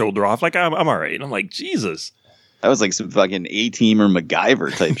brushes her shoulder off. Like, I'm all right. And I'm like, Jesus. That was like some fucking A-Team or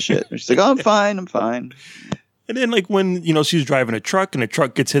MacGyver type shit. She's like, oh, I'm fine. And then like when, she's driving a truck and the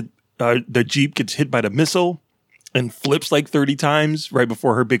truck gets hit, the Jeep gets hit by the missile and flips like 30 times right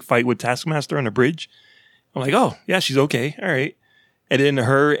before her big fight with Taskmaster on the bridge. I'm like, oh, yeah, she's okay. All right. And then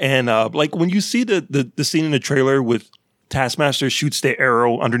her and like when you see the scene in the trailer with Taskmaster shoots the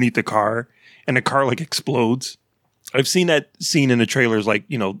arrow underneath the car and the car like explodes. I've seen that scene in the trailers like,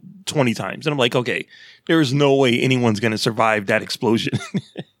 20 times. And I'm like, okay, there is no way anyone's going to survive that explosion.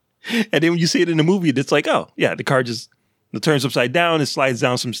 And then when you see it in the movie, it's like, oh, yeah, the car just turns upside down. It slides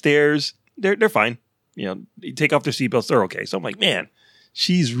down some stairs. They're fine. They take off their seatbelts. They're okay. So I'm like, man,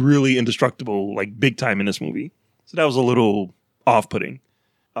 she's really indestructible, like big time in this movie. So that was a little off-putting.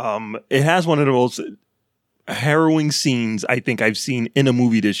 It has one of the most harrowing scenes I think I've seen in a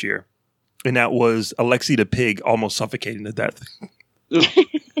movie this year. And that was Alexei the pig almost suffocating to death.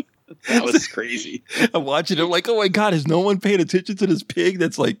 That was crazy. I'm watching it. I'm like, oh my God, is no one paying attention to this pig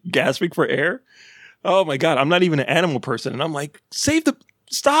that's like gasping for air? Oh my God, I'm not even an animal person. And I'm like,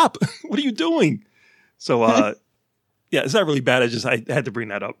 stop. What are you doing? So, yeah, it's not really bad. I had to bring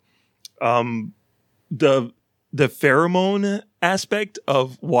that up. The pheromone aspect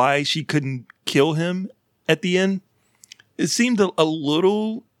of why she couldn't kill him at the end, it seemed a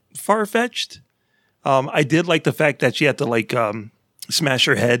little far-fetched. I did like the fact that she had to like smash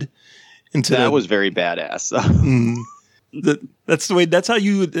her head into that was very badass.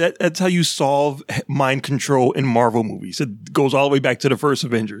 That's how you solve mind control in Marvel movies. It goes all the way back to the first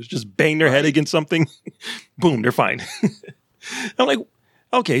Avengers. Just bang their head against something, boom, they're fine. I'm like,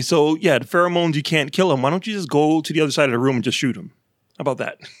 okay, so yeah, the pheromones, you can't kill them. Why don't you just go to the other side of the room and just shoot them? How about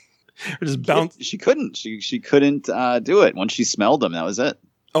that? Or just bounce. She couldn't. She couldn't do it. Once she smelled them, that was it.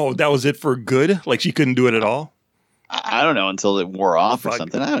 Oh, that was it for good? Like she couldn't do it at all? I don't know, until it wore off or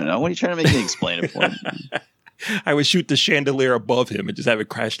something. I don't know. What are you trying to make me explain it for? I would shoot the chandelier above him and just have it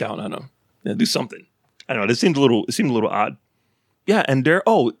crash down on him. Yeah, do something. I don't know. It seemed a little odd. Yeah, and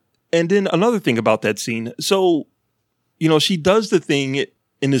then another thing about that scene. So, she does the thing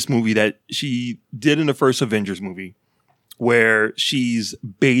in this movie that she did in the first Avengers movie, where she's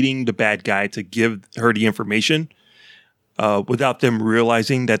baiting the bad guy to give her the information without them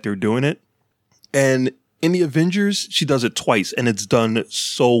realizing that they're doing it. And in the Avengers, she does it twice, and it's done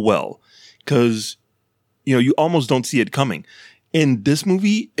so well because, you almost don't see it coming. In this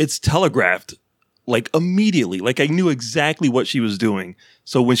movie, it's telegraphed like immediately. Like I knew exactly what she was doing.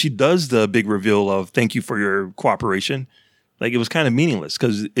 So when she does the big reveal of thank you for your cooperation, like it was kind of meaningless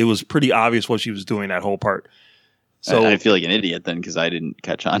because it was pretty obvious what she was doing that whole part. So I feel like an idiot then because I didn't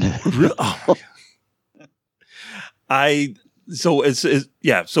catch on.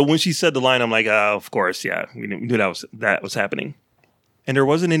 So when she said the line, I'm like, of course, yeah, we knew that was happening. And there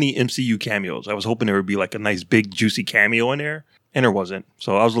wasn't any MCU cameos. I was hoping there would be like a nice big juicy cameo in there, and there wasn't.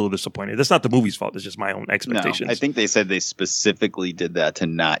 So I was a little disappointed. That's not the movie's fault. It's just my own expectations. No, I think they said they specifically did that to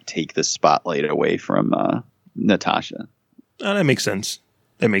not take the spotlight away from Natasha. That makes sense.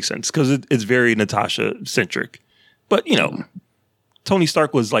 That makes sense because it's very Natasha centric. But you know, Tony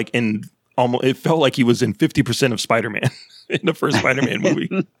Stark was like in almost. It felt like he was in 50% of Spider-Man in the first Spider-Man movie.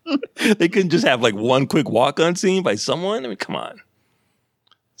 They couldn't just have like one quick walk-on scene by someone. I mean, come on.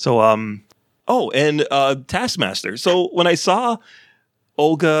 So, Taskmaster. So when I saw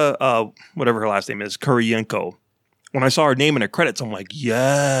Olga, whatever her last name is, Kurylenko, when I saw her name in the credits, I'm like,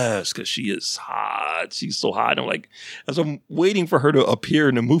 yes, because she is hot. She's so hot. I'm like, as I'm waiting for her to appear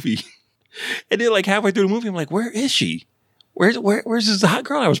in the movie. And then like halfway through the movie, I'm like, where is she? Where's this hot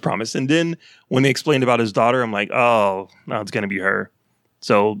girl I was promised? And then when they explained about his daughter, I'm like, oh, no, it's going to be her.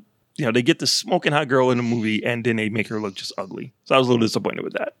 So, you know, they get the smoking hot girl in the movie and then they make her look just ugly. So I was a little disappointed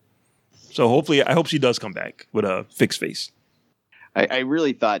with that. So I hope she does come back with a fixed face. I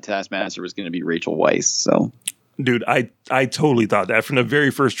really thought Taskmaster was going to be Rachel Weisz. So, dude, I totally thought that from the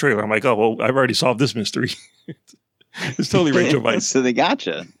very first trailer. I'm like, oh, well, I've already solved this mystery. It's totally Rachel Weisz. So they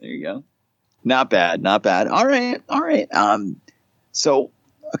gotcha. There you go. Not bad. All right. So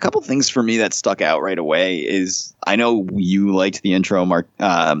a couple things for me that stuck out right away is I know you liked the intro, Mark.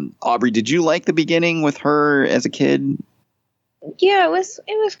 Aubrey, did you like the beginning with her as a kid? Yeah, it was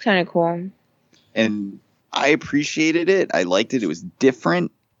kind of cool. And I appreciated it. I liked it. It was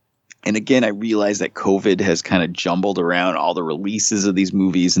different. And again, I realized that COVID has kind of jumbled around all the releases of these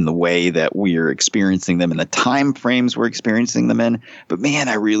movies and the way that we're experiencing them and the time frames we're experiencing them in. But man,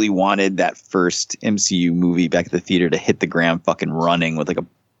 I really wanted that first MCU movie back at the theater to hit the ground fucking running with like a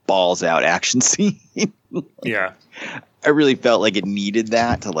balls out action scene. Yeah. I really felt like it needed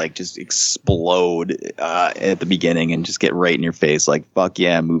that to like just explode at the beginning and just get right in your face. Like, fuck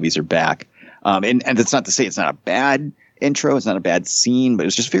yeah, movies are back. And that's not to say it's not a bad intro. It's not a bad scene, but it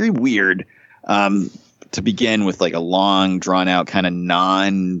was just very weird to begin with like a long drawn out kind of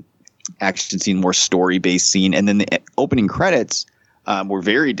non-action scene, more story-based scene. And then the opening credits were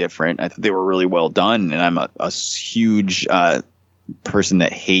very different. I thought they were really well done. And I'm a huge person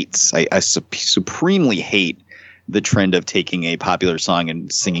that hates, I supremely hate the trend of taking a popular song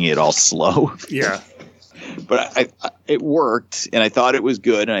and singing it all slow. Yeah. But it worked, and I thought it was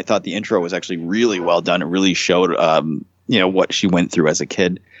good, and I thought the intro was actually really well done. It really showed, what she went through as a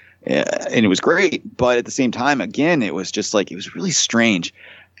kid, and it was great. But at the same time, again, it was just like it was really strange.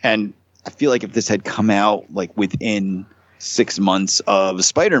 And I feel like if this had come out like within 6 months of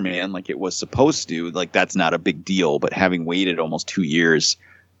Spider-Man, like it was supposed to, like that's not a big deal. But having waited almost 2 years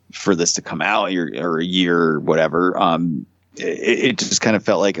for this to come out, or a year, or whatever, it just kind of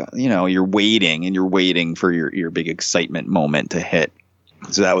felt like, you're waiting for your big excitement moment to hit.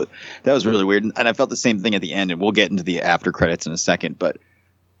 So that was really weird. And I felt the same thing at the end, and we'll get into the after credits in a second, but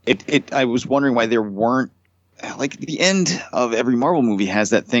I was wondering why there weren't, like, the end of every Marvel movie has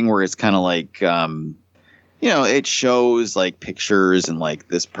that thing where it's kind of like, it shows like pictures and like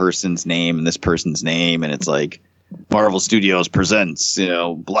this person's name and this person's name. And it's like, Marvel Studios presents,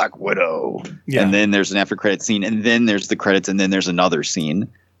 Black Widow. Yeah. And then there's an after credit scene, and then there's the credits, and then there's another scene.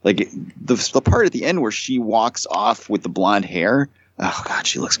 Like the part at the end where she walks off with the blonde hair. Oh God,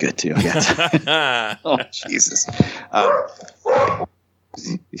 she looks good too. Oh Jesus.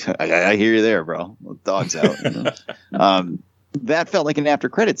 I hear you there, bro. The dog's out. That felt like an after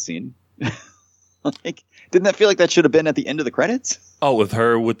credit scene. Like, didn't that feel like that should have been at the end of the credits? Oh, with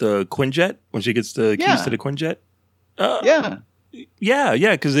her with the Quinjet when she gets the keys to the Quinjet. Yeah,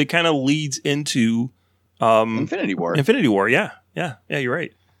 because it kind of leads into Infinity War. Yeah, you're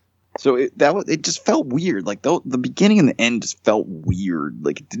right. So it just felt weird. Like the beginning and the end just felt weird.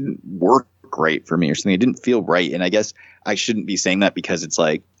 Like it didn't work right for me or something. It didn't feel right. And I guess I shouldn't be saying that because it's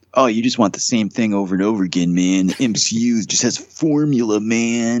like, oh, you just want the same thing over and over again, man. The MCU just has formula,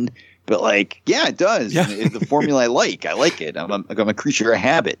 man. But like, yeah, it does. Yeah. The formula I like it. I'm a creature of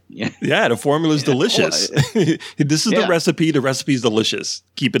habit. Yeah, the formula is delicious. This is the recipe. The recipe is delicious.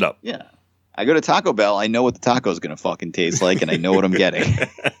 Keep it up. Yeah. I go to Taco Bell. I know what the taco is going to fucking taste like, and I know what I'm getting.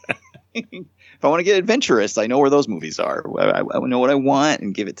 If I want to get adventurous, I know where those movies are. I know what I want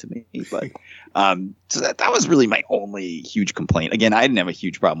and give it to me. But so that was really my only huge complaint. Again, I didn't have a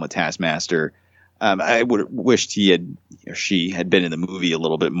huge problem with Taskmaster. I would have wished she had been in the movie a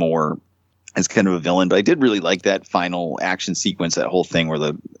little bit more as kind of a villain, but I did really like that final action sequence, that whole thing where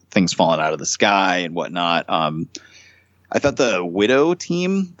the thing's falling out of the sky and whatnot. I thought the Widow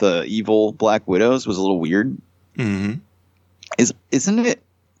team, the evil Black Widows, was a little weird. Mm-hmm. Isn't it?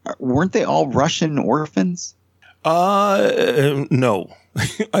 Weren't they all Russian orphans? No.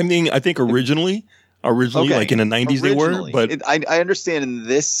 I mean, I think originally, okay. like in the 90s they were, but I understand in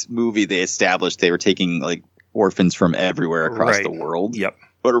this movie they established they were taking like orphans from everywhere across the world. Yep.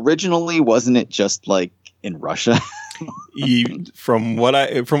 But originally, wasn't it just like in Russia? From what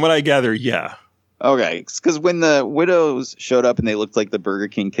I gather, yeah. Okay, because when the Widows showed up and they looked like the Burger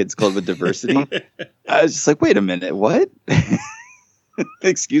King Kids Club of Diversity, I was just like, wait a minute, what?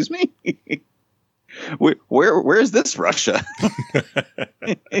 Excuse me? Where is this Russia?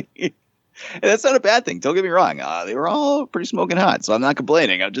 And that's not a bad thing. Don't get me wrong. They were all pretty smoking hot, so I'm not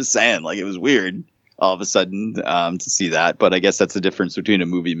complaining. I'm just saying, like, it was weird all of a sudden to see that. But I guess that's the difference between a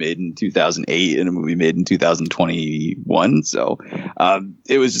movie made in 2008 and a movie made in 2021. So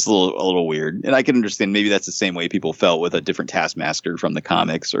it was just a little weird. And I can understand maybe that's the same way people felt with a different Taskmaster from the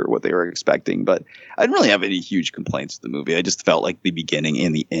comics or what they were expecting. But I didn't really have any huge complaints with the movie. I just felt like the beginning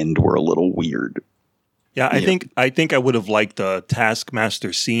and the end were a little weird. Yeah, I think I would have liked the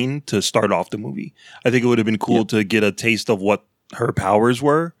Taskmaster scene to start off the movie. I think it would have been cool to get a taste of what her powers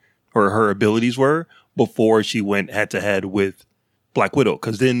were or her abilities were before she went head to head with Black Widow.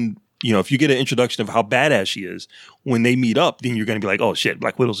 Because then, you know, if you get an introduction of how badass she is, when they meet up, then you're going to be like, oh shit,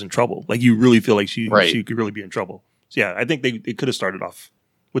 Black Widow's in trouble. Like you really feel like she could really be in trouble. So yeah, I think they could have started off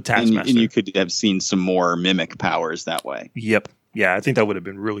with Taskmaster. And you could have seen some more mimic powers that way. Yep. Yeah, I think that would have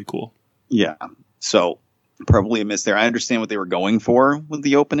been really cool. Yeah. So probably a miss there. I understand what they were going for with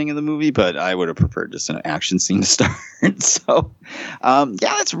the opening of the movie, but I would have preferred just an action scene to start. So, yeah,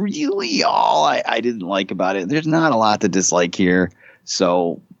 that's really all I didn't like about it. There's not a lot to dislike here.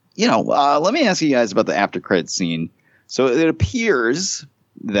 So, you know, let me ask you guys about the after credits scene. So it appears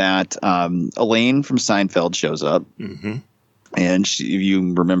that Elaine from Seinfeld shows up. Mm-hmm. And if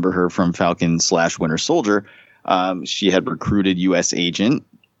you remember her from Falcon/Winter Soldier, she had recruited U.S. agent.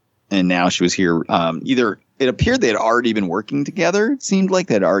 And now she was here. It appeared they had already been working together. It seemed like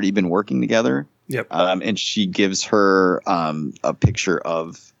they had already been working together. Yep. And she gives her a picture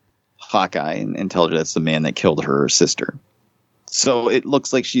of Hawkeye and tells her that's the man that killed her sister. So it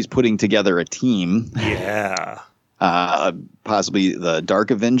looks like she's putting together a team. Yeah. Possibly the Dark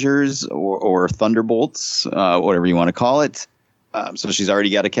Avengers or Thunderbolts, whatever you want to call it. So she's already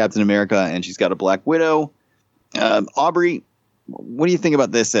got a Captain America and she's got a Black Widow. Aubrey, what do you think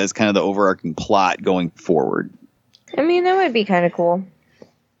about this as kind of the overarching plot going forward? I mean, that would be kind of cool.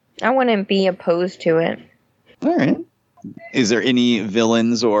 I wouldn't be opposed to it. All right. Is there any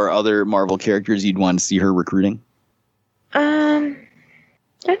villains or other Marvel characters you'd want to see her recruiting? I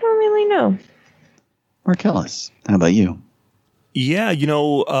don't really know. Marcellus, how about you? Yeah, you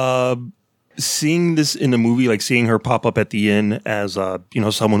know, seeing this in the movie, like seeing her pop up at the end as, you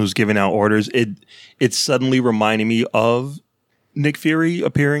know, someone who's giving out orders, it suddenly reminded me of Nick Fury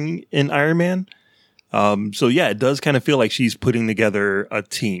appearing in Iron Man. So yeah, it does kind of feel like she's putting together a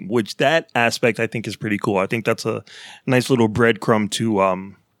team, which that aspect I think is pretty cool. I think that's a nice little breadcrumb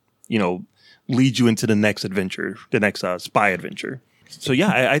to, you know, lead you into the next adventure, the next spy adventure. So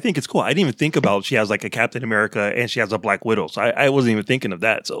yeah, I think it's cool. I didn't even think about she has like a Captain America and she has a Black Widow. So I wasn't even thinking of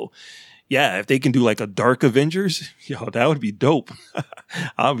that. So yeah, if they can do like a Dark Avengers, yo, that would be dope.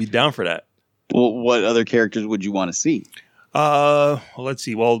 I'll be down for that. Well, what other characters would you want to see? Well, let's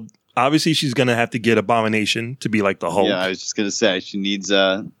see. Well, obviously she's gonna have to get Abomination to be like the Hulk. Yeah, I was just gonna say she needs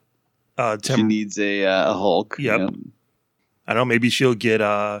a Hulk. Yep. You know? I don't know. Maybe she'll get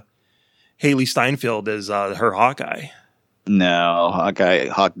Haley Steinfeld as her Hawkeye. No,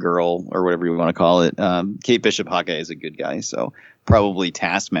 Hawk Girl, or whatever you want to call it. Kate Bishop Hawkeye is a good guy, so probably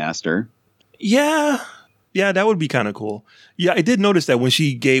Taskmaster. Yeah, that would be kind of cool. Yeah, I did notice that when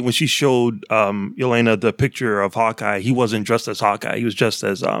she showed Yelena the picture of Hawkeye, he wasn't dressed as Hawkeye. He was just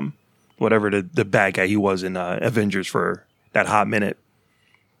as whatever the bad guy he was in Avengers for that hot minute.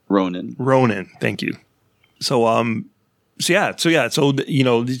 Ronan, thank you. So you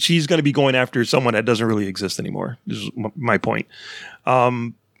know, she's going to be going after someone that doesn't really exist anymore. This is my point. Yeah,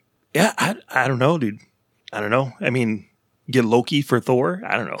 I don't know, dude. I don't know. I mean, get Loki for Thor?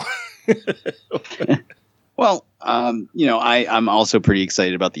 I don't know. Well, you know, I'm also pretty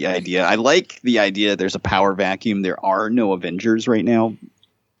excited about the idea. I like the idea there's a power vacuum. There are no Avengers right now.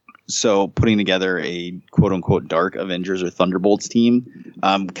 So putting together a quote unquote Dark Avengers or Thunderbolts team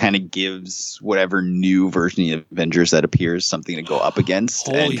kind of gives whatever new version of Avengers that appears something to go up against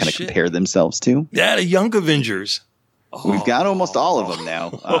and kind of compare themselves to. Yeah, the Young Avengers. We've got almost all of them now.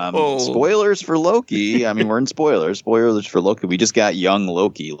 Spoilers for Loki. I mean, we're in spoilers. Spoilers for Loki. We just got young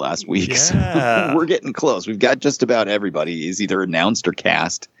Loki last week. Yeah. So we're getting close. We've got just about everybody is either announced or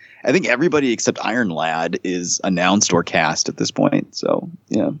cast. I think everybody except Iron Lad is announced or cast at this point. So,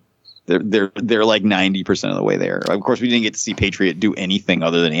 yeah, they're like 90% of the way there. Of course, we didn't get to see Patriot do anything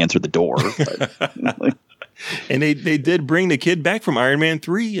other than answer the door. But, and they did bring the kid back from Iron Man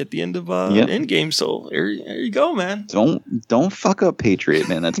 3 at the end of Endgame. So there you go, man. Don't fuck up Patriot,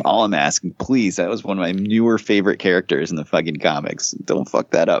 man. That's all I'm asking. Please. That was one of my newer favorite characters in the fucking comics. Don't fuck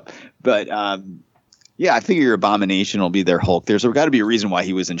that up. But, yeah, I figure your Abomination will be their Hulk. There's got to be a reason why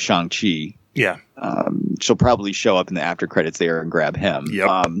he was in Shang-Chi. Yeah. She'll probably show up in the after credits there and grab him.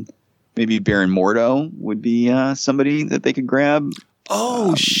 Yep. Maybe Baron Mordo would be somebody that they could grab.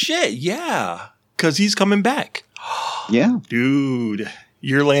 Oh, shit. Yeah. Because he's coming back. Yeah. Dude,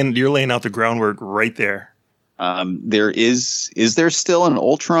 you're laying out the groundwork right there. Is there still an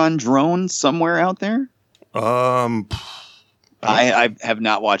Ultron drone somewhere out there? I have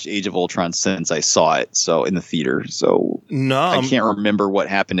not watched Age of Ultron since I saw it, so in the theater. So no, I can't remember what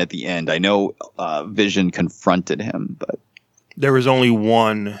happened at the end. I know Vision confronted him, but there was only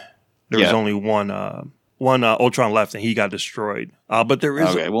one. There was only one Ultron left, and he got destroyed. But there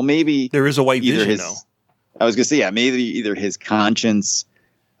is maybe there is a White Vision though. I was gonna say maybe either his conscience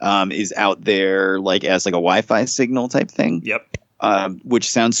is out there like as like a Wi-Fi signal type thing. Yep. Which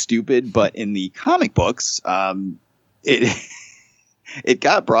sounds stupid, but in the comic books, it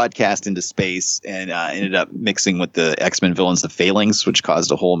got broadcast into space and ended up mixing with the X-Men villains, the Phalanx, which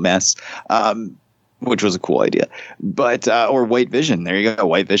caused a whole mess, which was a cool idea. But or White Vision, there you go.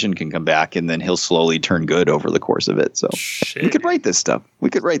 White Vision can come back, and then he'll slowly turn good over the course of it. So we could write this stuff.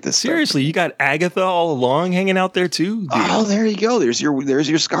 Seriously, you got Agatha all along hanging out there too. Dude. Oh, there you go. There's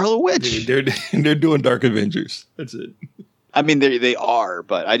your Scarlet Witch. Dude, they're doing Dark Avengers. That's it. I mean, they are,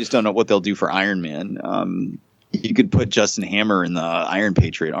 but I just don't know what they'll do for Iron Man. You could put Justin Hammer in the Iron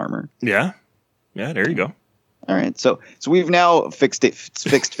Patriot armor. Yeah. Yeah, there you go. All right. So we've now fixed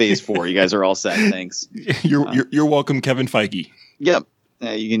phase 4. You guys are all set. Thanks. You're welcome, Kevin Feige. Yep.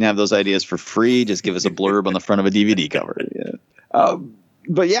 You can have those ideas for free. Just give us a blurb on the front of a DVD cover. Yeah.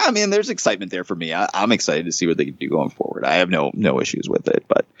 But yeah, I mean, there's excitement there for me. I'm excited to see what they can do going forward. I have no issues with it,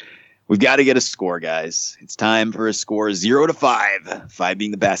 but we've got to get a score, guys. It's time for a score 0 to 5. 5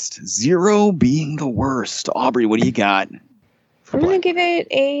 being the best, 0 being the worst. Aubrey, what do you got? I'm going to give it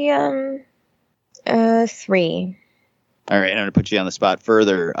a 3. All right, I'm going to put you on the spot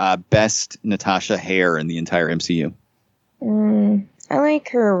further. Best Natasha hair in the entire MCU. I like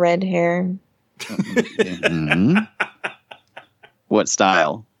her red hair. Mm-hmm. What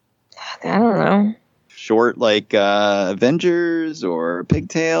style? I don't know. Short like Avengers or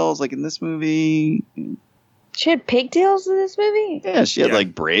pigtails like in this movie? She had pigtails in this movie? Yeah, she had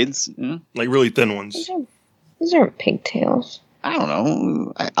like braids. Yeah. Like really thin ones. Those aren't pigtails. I don't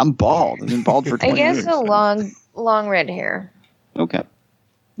know. I'm bald. I've been bald for 20 years. I guess long red hair. Okay.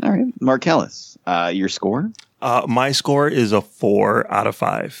 All right. Marcellus, your score? My score is a 4 out of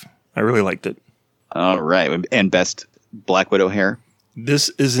 5. I really liked it. All right. And best Black Widow hair? This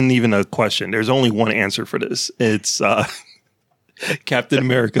isn't even a question. There's only one answer for this. It's Captain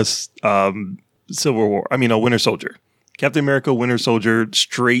America's Civil War. I mean, Winter Soldier. Captain America, Winter Soldier,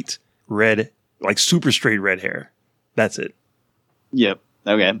 straight red, like super straight red hair. That's it. Yep.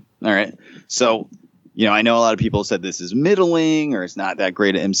 Okay. All right. So, I know a lot of people said this is middling or it's not that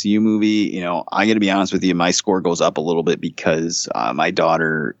great an MCU movie. I got to be honest with you. My score goes up a little bit because my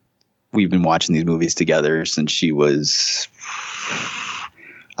daughter, we've been watching these movies together since she was,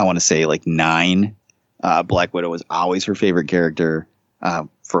 I want to say like 9. Black Widow was always her favorite character.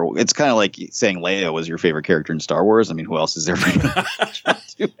 It's kind of like saying Leia was your favorite character in Star Wars. I mean, who else is there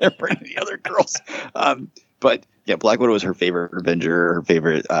for any other girls? But yeah, Black Widow was her favorite Avenger, her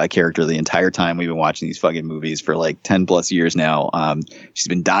favorite character the entire time we've been watching these fucking movies for like 10 plus years now. She's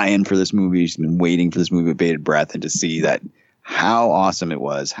been dying for this movie. She's been waiting for this movie with bated breath, and to see that how awesome it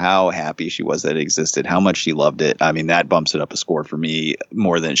was, how happy she was that it existed, how much she loved it. I mean, that bumps it up a score for me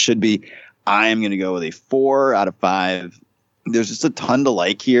more than it should be. I'm going to go with a 4 out of 5. There's just a ton to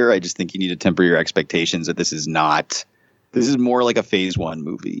like here. I just think you need to temper your expectations that this is more like a Phase 1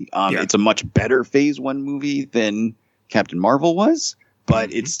 movie. It's a much better Phase 1 movie than Captain Marvel was,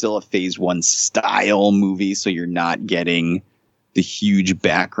 but it's still a Phase 1 style movie, so you're not getting the huge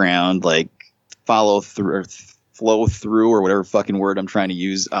background like follow flow through, or whatever fucking word I'm trying to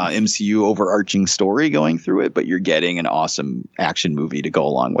use, MCU overarching story going through it, but you're getting an awesome action movie to go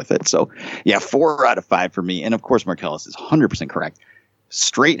along with it. So yeah, 4 out of 5 for me. And of course, Marcellus is 100% correct.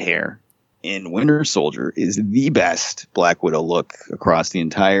 Straight hair in Winter Soldier is the best Black Widow look across the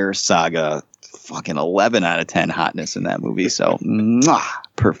entire saga. Fucking 11 out of 10 hotness in that movie. So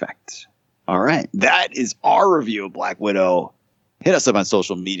perfect. All right. That is our review of Black Widow. Hit us up on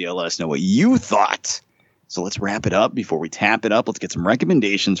social media. Let us know what you thought. So let's wrap it up. Before we tap it up, let's get some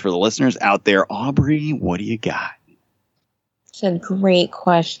recommendations for the listeners out there. Aubrey, what do you got? It's a great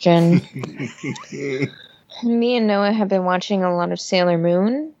question. Me and Noah have been watching a lot of Sailor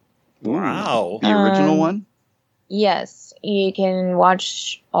Moon. Wow. The original one? Yes. You can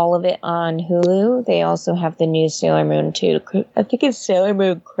watch all of it on Hulu. They also have the new Sailor Moon too. I think it's Sailor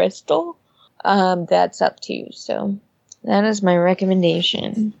Moon Crystal. That's up too. So that is my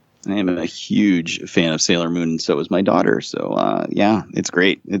recommendation. I am a huge fan of Sailor Moon, and so is my daughter. So, yeah, it's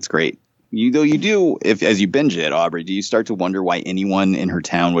great. It's great. As you binge it, Aubrey, do you start to wonder why anyone in her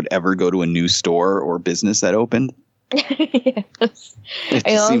town would ever go to a new store or business that opened? Yes.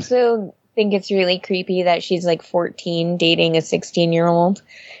 I also think it's really creepy that she's like 14 dating a 16-year-old.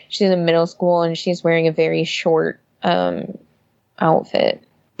 She's in middle school and she's wearing a very short outfit.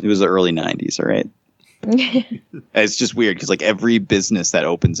 It was the early 90s, all right? It's just weird because like every business that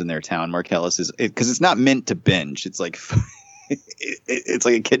opens in their town, Marcellus is because it's not meant to binge. It's like it's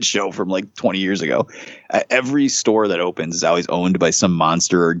like a kid's show from like 20 years ago. Every store that opens is always owned by some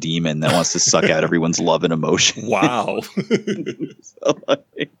monster or demon that wants to suck out everyone's love and emotion. Wow. So,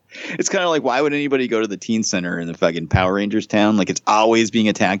 like, it's kind of like, why would anybody go to the teen center in the fucking Power Rangers town? Like it's always being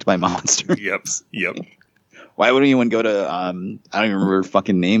attacked by monsters. Yep. Why would anyone go to I don't even remember her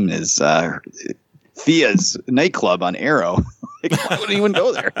fucking name is Thea's nightclub on Arrow? Like, why would anyone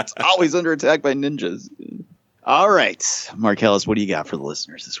go there? It's always under attack by ninjas. All right, Marcellus, what do you got for the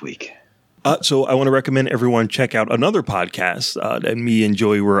listeners this week? So I want to recommend everyone check out another podcast that me and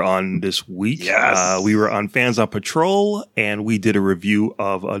Joey were on this week. Yes. We were on Fans on Patrol, and we did a review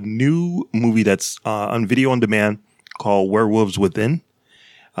of a new movie that's on video on demand called Werewolves Within.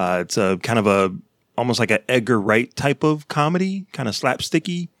 It's a kind of almost like an Edgar Wright type of comedy, kind of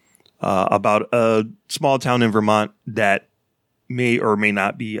slapsticky, about a small town in Vermont that may or may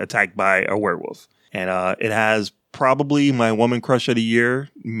not be attacked by a werewolf. And it has probably my woman crush of the year,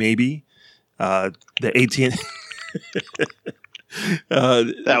 maybe. The AT&T.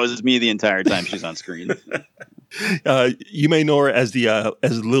 That was me the entire time she's on screen. You may know her as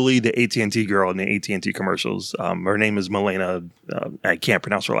as Lily, the AT&T girl in the AT&T commercials. Her name is Milena. I can't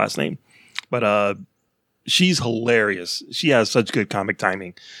pronounce her last name, but she's hilarious. She has such good comic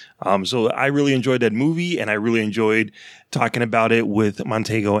timing. So I really enjoyed that movie, and I really enjoyed talking about it with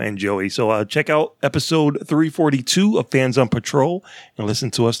Montego and Joey. So check out episode 342 of Fans on Patrol and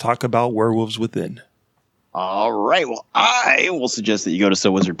listen to us talk about Werewolves Within. All right. Well, I will suggest that you go to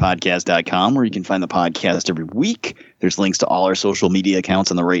SoWizardPodcast.com, where you can find the podcast every week. There's links to all our social media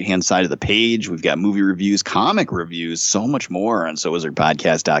accounts on the right-hand side of the page. We've got movie reviews, comic reviews, so much more on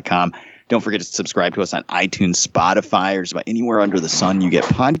SoWizardPodcast.com. Don't forget to subscribe to us on iTunes, Spotify, or just about anywhere under the sun you get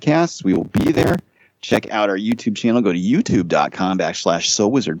podcasts. We will be there. Check out our YouTube channel. Go to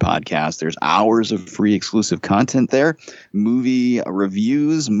youtube.com/SoWizardPodcast. There's hours of free exclusive content there. Movie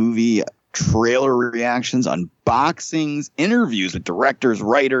reviews, movie trailer reactions, unboxings, interviews with directors,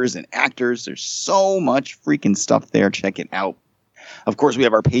 writers, and actors. There's so much freaking stuff there. Check it out. Of course, we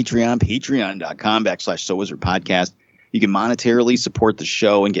have our Patreon, patreon.com/SoWizardPodcast. You can monetarily support the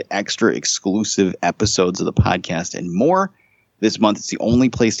show and get extra exclusive episodes of the podcast and more. This month, it's the only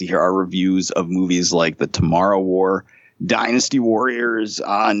place to hear our reviews of movies like The Tomorrow War, Dynasty Warriors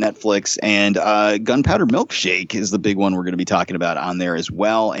on Netflix, and Gunpowder Milkshake is the big one we're going to be talking about on there as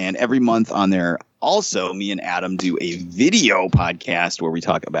well. And every month on there, also, me and Adam do a video podcast where we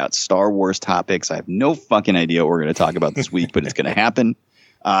talk about Star Wars topics. I have no fucking idea what we're going to talk about this week, but it's going to happen.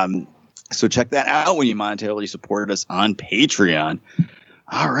 So check that out when you monetarily support us on Patreon.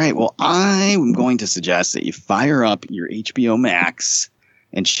 All right. Well, I'm going to suggest that you fire up your HBO Max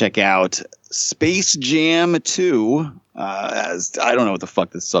and check out Space Jam 2. As I don't know what the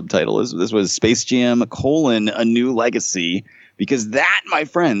fuck this subtitle is. This was Space Jam: A New Legacy, because that, my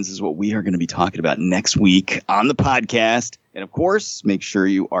friends, is what we are going to be talking about next week on the podcast. And of course, make sure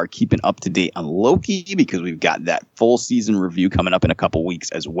you are keeping up to date on Loki, because we've got that full season review coming up in a couple weeks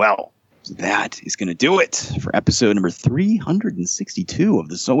as well. So that is going to do it for episode number 362 of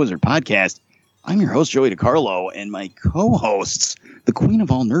the So Wizard podcast. I'm your host, Joey DiCarlo, and my co-hosts, the queen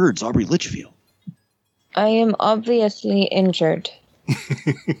of all nerds, Aubrey Litchfield. I am obviously injured.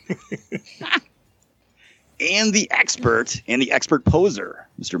 and the expert poser,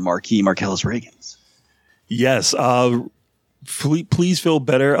 Mr. Marquis Marcellus Reagans. Yes. Please feel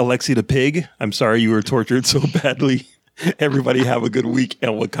better, Alexi the Pig. I'm sorry you were tortured so badly. Everybody have a good week,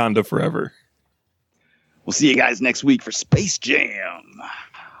 and Wakanda forever. We'll see you guys next week for Space Jam.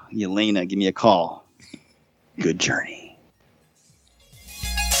 Yelena, give me a call. Good journey.